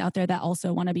folks out there that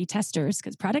also want to be testers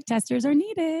because product testers are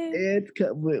needed.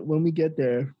 When we get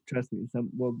there, trust me.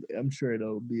 I'm sure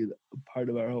it'll be a part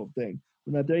of our whole thing.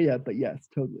 We're not there yet, but yes,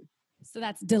 totally. So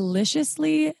that's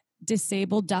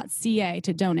deliciouslydisabled.ca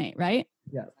to donate, right?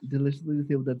 Yeah,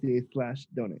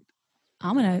 deliciouslydisabled.ca/donate.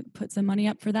 I'm going to put some money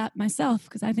up for that myself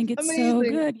because I think it's Amazing. so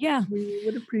good. Yeah. We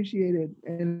would appreciate it.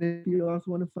 And if you also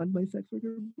want to fund my sex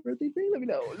worker birthday thing, let me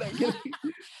know. No,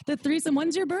 The threesome,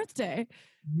 when's your birthday?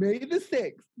 May the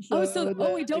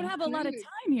 6th. We don't have a lot of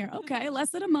time here. Okay,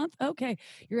 less than a month. Okay,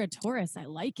 you're a Taurus. I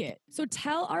like it. So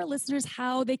tell our listeners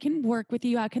how they can work with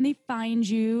you. How can they find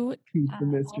you? Keep the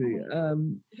mystery.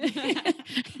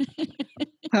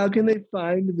 How can they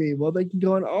find me? Well, they can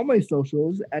go on all my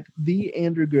socials at the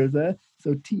Andrew Gurza.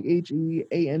 So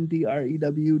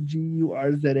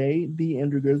TheAndrewGurza, the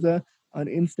Andrew Gurza on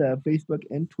Insta, Facebook,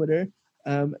 and Twitter.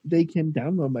 They can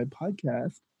download my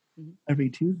podcast every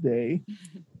Tuesday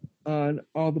on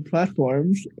all the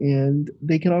platforms, and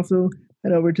they can also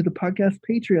head over to the podcast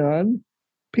Patreon,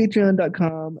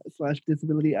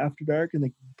 patreon.com/disabilityafterdark, and they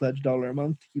can pledge $1 a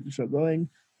month to keep the show going.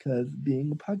 Because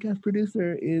being a podcast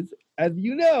producer is, as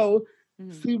you know,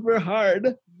 super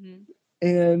hard.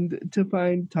 And to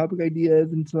find topic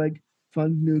ideas and to like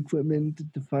fund new equipment,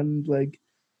 to fund like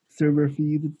server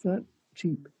fees, it's not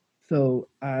cheap. So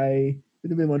if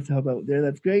anybody wants to help out there,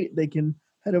 that's great. They can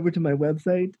head over to my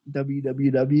website,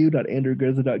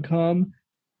 www.andrewgurza.com.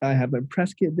 I have my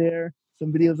press kit there.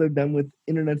 Some videos I've done with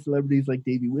internet celebrities like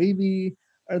Davey Wavy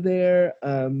are there.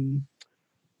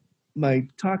 My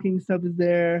talking stuff is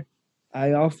there.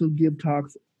 I also give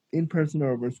talks in person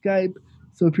or over Skype.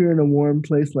 So if you're in a warm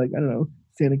place like, I don't know,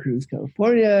 Santa Cruz,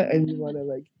 California, and you want to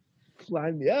like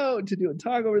fly me out to do a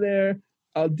talk over there,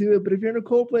 I'll do it. But if you're in a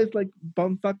cold place like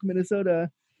bumfuck Minnesota,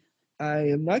 I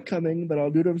am not coming, but I'll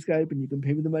do it over Skype and you can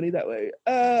pay me the money that way.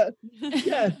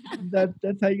 Yes,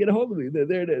 that's how you get a hold of me.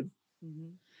 There it is.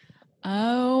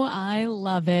 Oh, I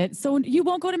love it. So you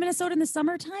won't go to Minnesota in the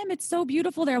summertime? It's so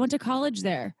beautiful there. I went to college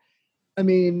there. I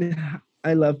mean,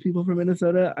 I love people from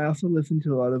Minnesota. I also listen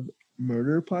to a lot of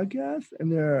murder podcasts,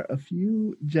 and there are a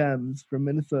few gems from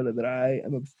Minnesota that I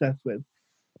am obsessed with.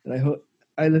 And I hope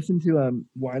I listen to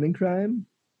Wine and Crime,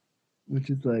 which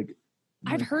is like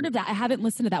I've heard of that. I haven't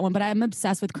listened to that one, but I'm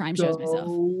obsessed with crime shows myself.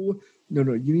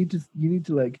 No, you need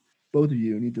to like both of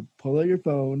you need to pull out your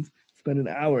phones, spend an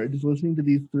hour just listening to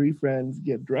these three friends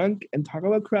get drunk and talk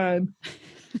about crime.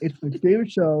 It's my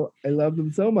favorite show. I love them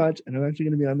so much, and I'm actually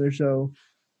going to be on their show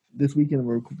this weekend.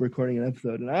 We're recording an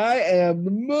episode, and I am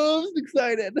the most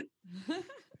excited.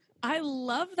 I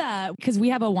love that because we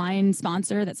have a wine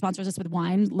sponsor that sponsors us with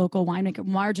wine, local winemaker,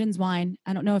 Margins Wine.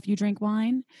 I don't know if you drink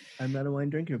wine. I'm not a wine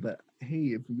drinker, but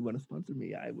hey, if you want to sponsor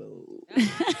me, I will.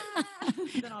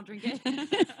 Then I'll drink it.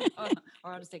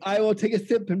 Or I'll just take I will take a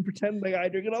sip and pretend like I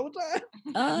drink it all the time.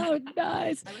 Oh,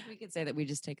 nice. I wish we could say that we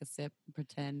just take a sip and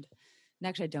pretend. And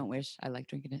actually, I don't wish. I like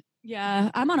drinking it. Yeah,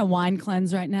 I'm on a wine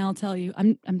cleanse right now. I'll tell you,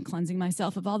 I'm cleansing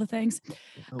myself of all the things.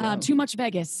 Oh, wow. Too much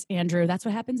Vegas, Andrew. That's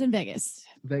what happens in Vegas.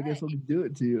 Vegas will do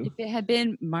it to you. If it had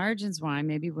been Margins wine,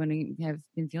 maybe we wouldn't have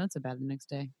been feeling so bad the next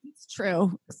day. It's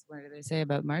true. What do they say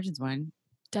about Margins wine?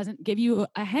 Doesn't give you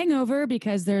a hangover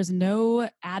because there's no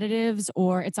additives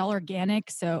or it's all organic.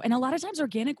 So, and a lot of times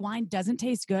organic wine doesn't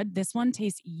taste good. This one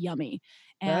tastes yummy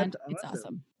and That's it's awesome.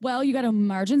 awesome. Well, you go to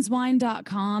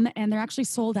marginswine.com and they're actually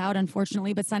sold out,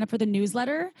 unfortunately, but sign up for the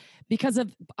newsletter because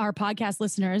of our podcast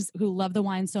listeners who love the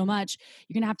wine so much.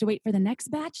 You're going to have to wait for the next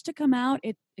batch to come out.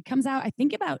 It comes out, I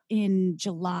think, about in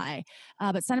July,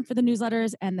 but sign up for the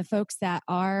newsletters and the folks that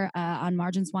are on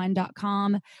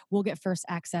marginswine.com will get first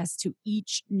access to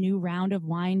each new round of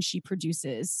wine she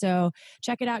produces. So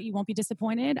check it out. You won't be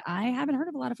disappointed. I haven't heard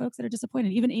of a lot of folks that are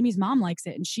disappointed. Even Amy's mom likes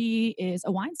it and she is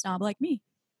a wine snob like me.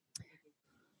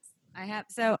 I have.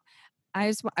 So I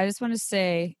just want to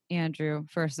say, Andrew,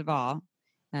 first of all,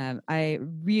 I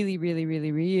really, really,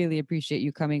 really, really appreciate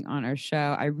you coming on our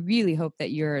show. I really hope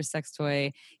that your sex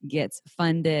toy gets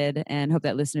funded and hope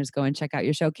that listeners go and check out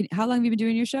your show. How long have you been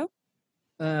doing your show?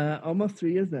 Almost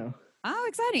 3 years now. Oh,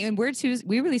 exciting. And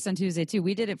we released on Tuesday too.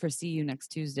 We did it for See You Next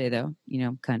Tuesday though. You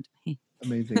know, cunt.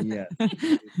 Amazing, yeah.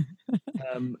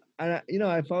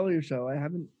 I follow your show. I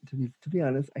haven't, to be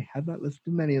honest, I have not listened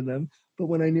to many of them. But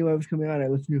when I knew I was coming on, I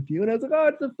listened to a few, and I was like, oh,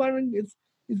 it's a fun one. It's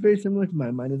very similar to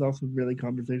mine. Mine is also really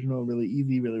conversational, really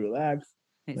easy, really relaxed.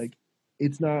 Nice. Like,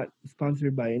 it's not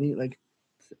sponsored by any, like,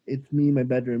 it's me in my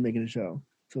bedroom making a show.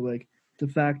 So, like, the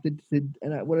fact that,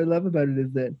 what I love about it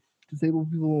is that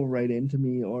disabled people will write into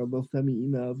me or they'll send me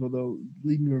emails or they'll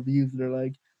leave me reviews that are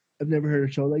like, I've never heard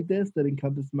a show like this that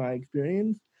encompassed my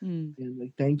experience. And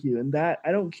like, thank you. And that,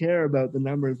 I don't care about the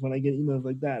numbers when I get emails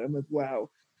like that. I'm like, wow,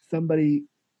 somebody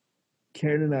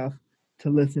cared enough to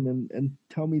listen and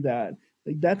tell me that.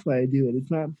 Like, that's why I do it.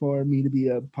 It's not for me to be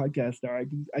a podcast star. I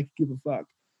can give a fuck.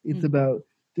 It's about,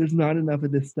 there's not enough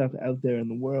of this stuff out there in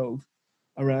the world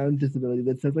around disability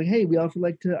that says like, hey,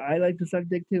 I like to suck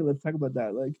dick too. Let's talk about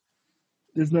that. Like,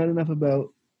 there's not enough about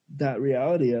that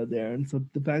reality out there. And so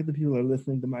the fact that people are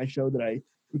listening to my show that I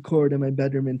record in my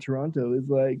bedroom in Toronto is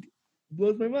like,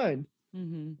 blows my mind.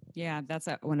 Mm-hmm. Yeah, that's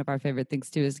one of our favorite things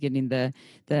too, is getting the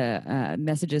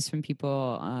messages from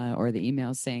people or the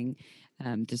emails saying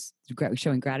just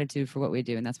showing gratitude for what we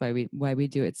do, and that's why we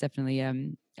do it. It's definitely a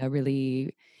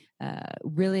really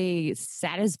really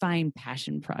satisfying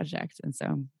passion project, and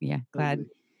so yeah, glad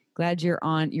you're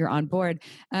on board.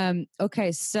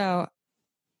 Okay, so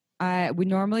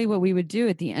what we would do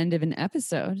at the end of an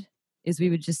episode is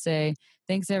we would just say,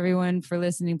 thanks everyone for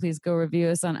listening. Please go review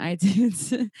us on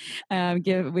iTunes.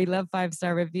 We love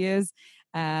 5-star reviews.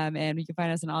 And you can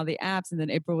find us on all the apps. And then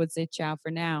April would say ciao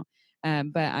for now.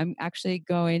 But I'm actually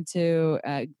going to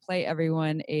play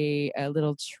everyone a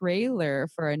little trailer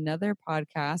for another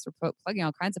podcast. We're plugging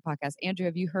all kinds of podcasts. Andrew,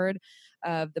 have you heard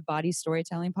of the Body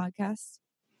Storytelling podcast?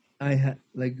 I had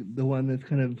like the one that's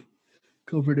kind of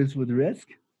covered with risk.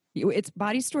 It's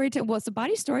body storytelling. Well, so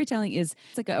body storytelling it's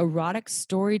like an erotic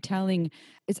storytelling.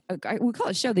 We call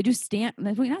it a show. They do not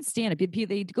stand up.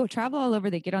 They go travel all over.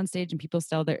 They get on stage and people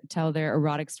tell their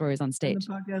erotic stories on stage.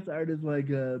 And the podcast art is like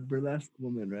a burlesque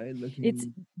woman, right? It's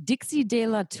Dixie De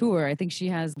La Tour. I think she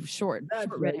has short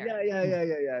red hair.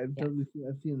 Yeah. I've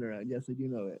seen her around. Yes, I do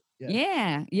know it.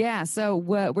 Yeah. So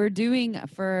what we're doing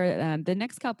for the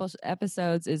next couple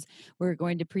episodes is we're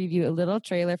going to preview a little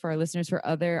trailer for our listeners for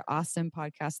other awesome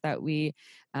podcasts that we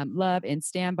love and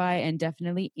stand by, and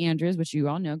definitely Andrew's, which you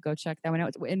all know. Go check that one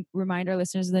out. And remind our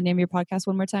listeners of the name of your podcast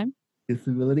one more time.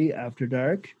 Disability After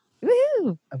Dark.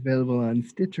 Woohoo! Available on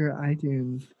Stitcher,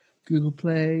 iTunes, Google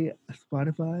Play,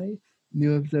 Spotify.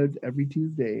 New episodes every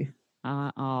Tuesday.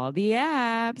 All the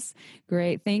apps.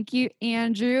 Great. Thank you,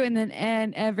 Andrew.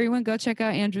 And everyone go check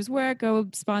out Andrew's work. Go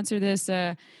sponsor this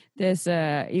either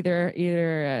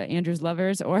Andrew's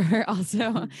lovers or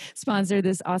also sponsor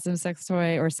this awesome sex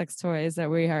toy or sex toys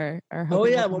that we are hoping. Oh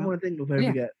yeah, one more thing before I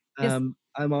forget. Yes.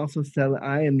 I'm also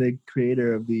I am the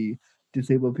creator of the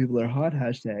Disabled People Are Hot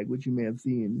hashtag, which you may have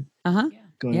seen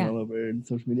going all over in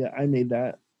social media. I made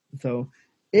that. So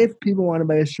if people want to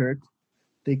buy a shirt,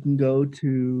 they can go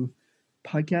to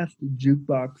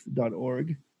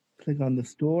podcastjukebox.org, click on the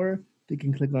store, they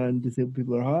can click on Disabled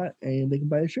People Are Hot, and they can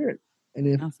buy a shirt. And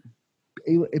if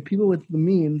if people with the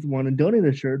means want to donate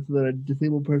a shirt so that a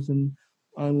disabled person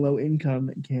on low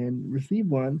income can receive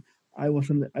one, I will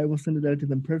send it out to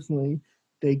them personally.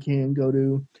 They can go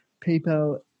to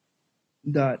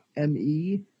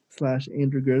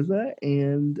paypal.me/Andrew Gurza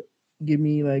and give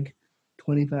me like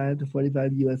 25 to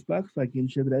 45 US bucks so I can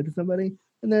ship it out to somebody.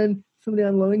 And then somebody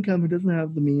on low income who doesn't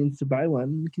have the means to buy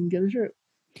one can get a shirt.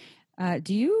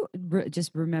 Do you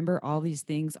just remember all these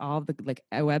things, all the like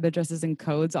web addresses and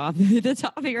codes off the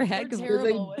top of your head? We're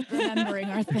terrible with remembering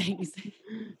our things.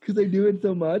 Because I do it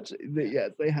so much that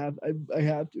yes, I have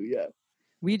to, yeah.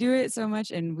 We do it so much,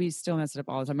 and we still mess it up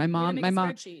all the time. My mom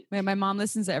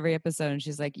listens to every episode, and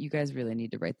she's like, "You guys really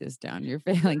need to write this down. You're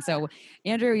failing." So,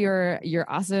 Andrew, you're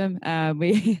awesome.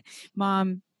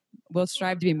 Mom, we'll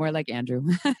strive to be more like Andrew.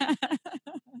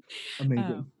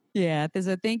 Amazing. Yeah.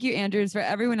 So thank you, Andrew. For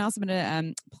everyone else, I'm going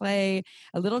to play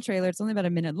a little trailer. It's only about a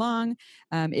minute long.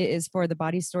 It is for the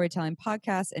Body Storytelling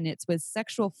podcast, and it's with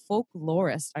sexual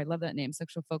folklorist. I love that name,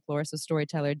 sexual folklorist, a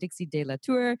storyteller, Dixie De La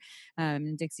Tour.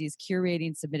 Dixie's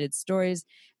curating submitted stories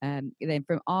then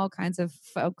from all kinds of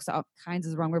folks. All kinds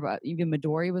is the wrong word, but even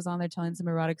Midori was on there telling some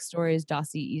erotic stories.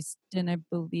 Dossie Easton, I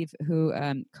believe, who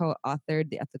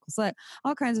co-authored The Ethical Slut.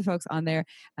 All kinds of folks on there.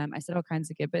 I said all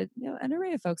kinds of good, but an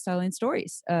array of folks telling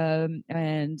stories.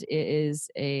 And it is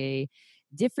a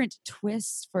different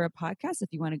twist for a podcast. If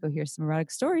you want to go hear some erotic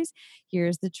stories,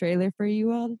 here's the trailer for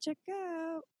you all to check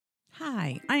out.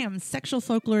 Hi, I am sexual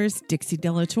folklorist Dixie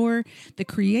De La Tour, the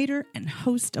creator and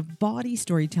host of Body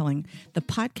Storytelling, the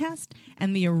podcast,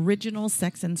 and the original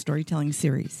sex and storytelling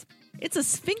series. It's a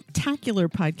sphinctacular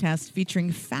podcast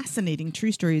featuring fascinating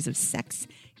true stories of sex,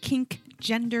 kink,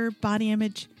 gender, body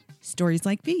image, stories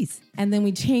like these. And then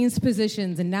we changed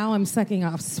positions, and now I'm sucking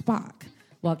off Spock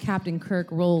while Captain Kirk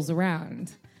rolls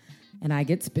around, and I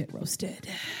get spit roasted.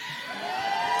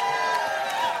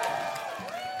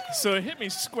 So it hit me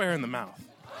square in the mouth.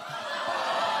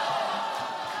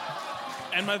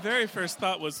 And my very first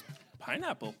thought was,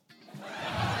 pineapple.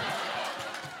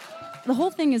 The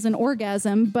whole thing is an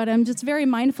orgasm, but I'm just very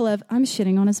mindful of, I'm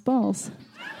shitting on his balls.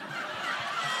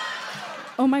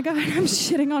 Oh my God, I'm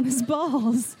shitting on his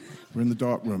balls. We're in the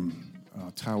dark room.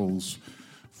 Our towels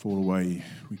fall away.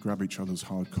 We grab each other's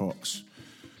hard cocks.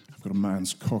 I've got a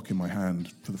man's cock in my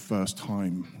hand for the first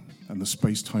time, and the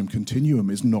space-time continuum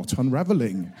is not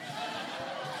unraveling.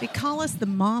 They call us the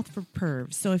Moth for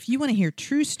Pervs, so if you want to hear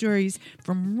true stories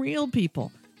from real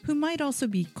people who might also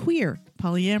be queer,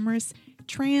 polyamorous,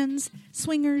 trans,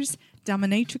 swingers,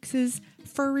 dominatrixes,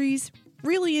 furries,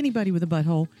 really anybody with a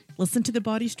butthole, listen to the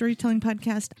Body Storytelling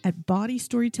podcast at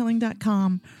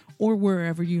bodystorytelling.com or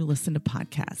wherever you listen to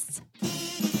podcasts.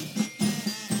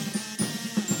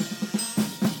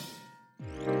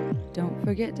 Don't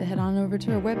forget to head on over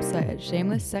to our website at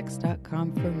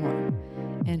shamelesssex.com for more.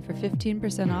 And for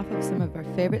 15% off of some of our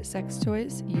favorite sex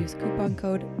toys, use coupon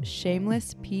code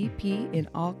SHAMELESSPP in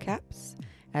all caps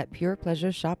at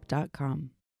purepleasureshop.com.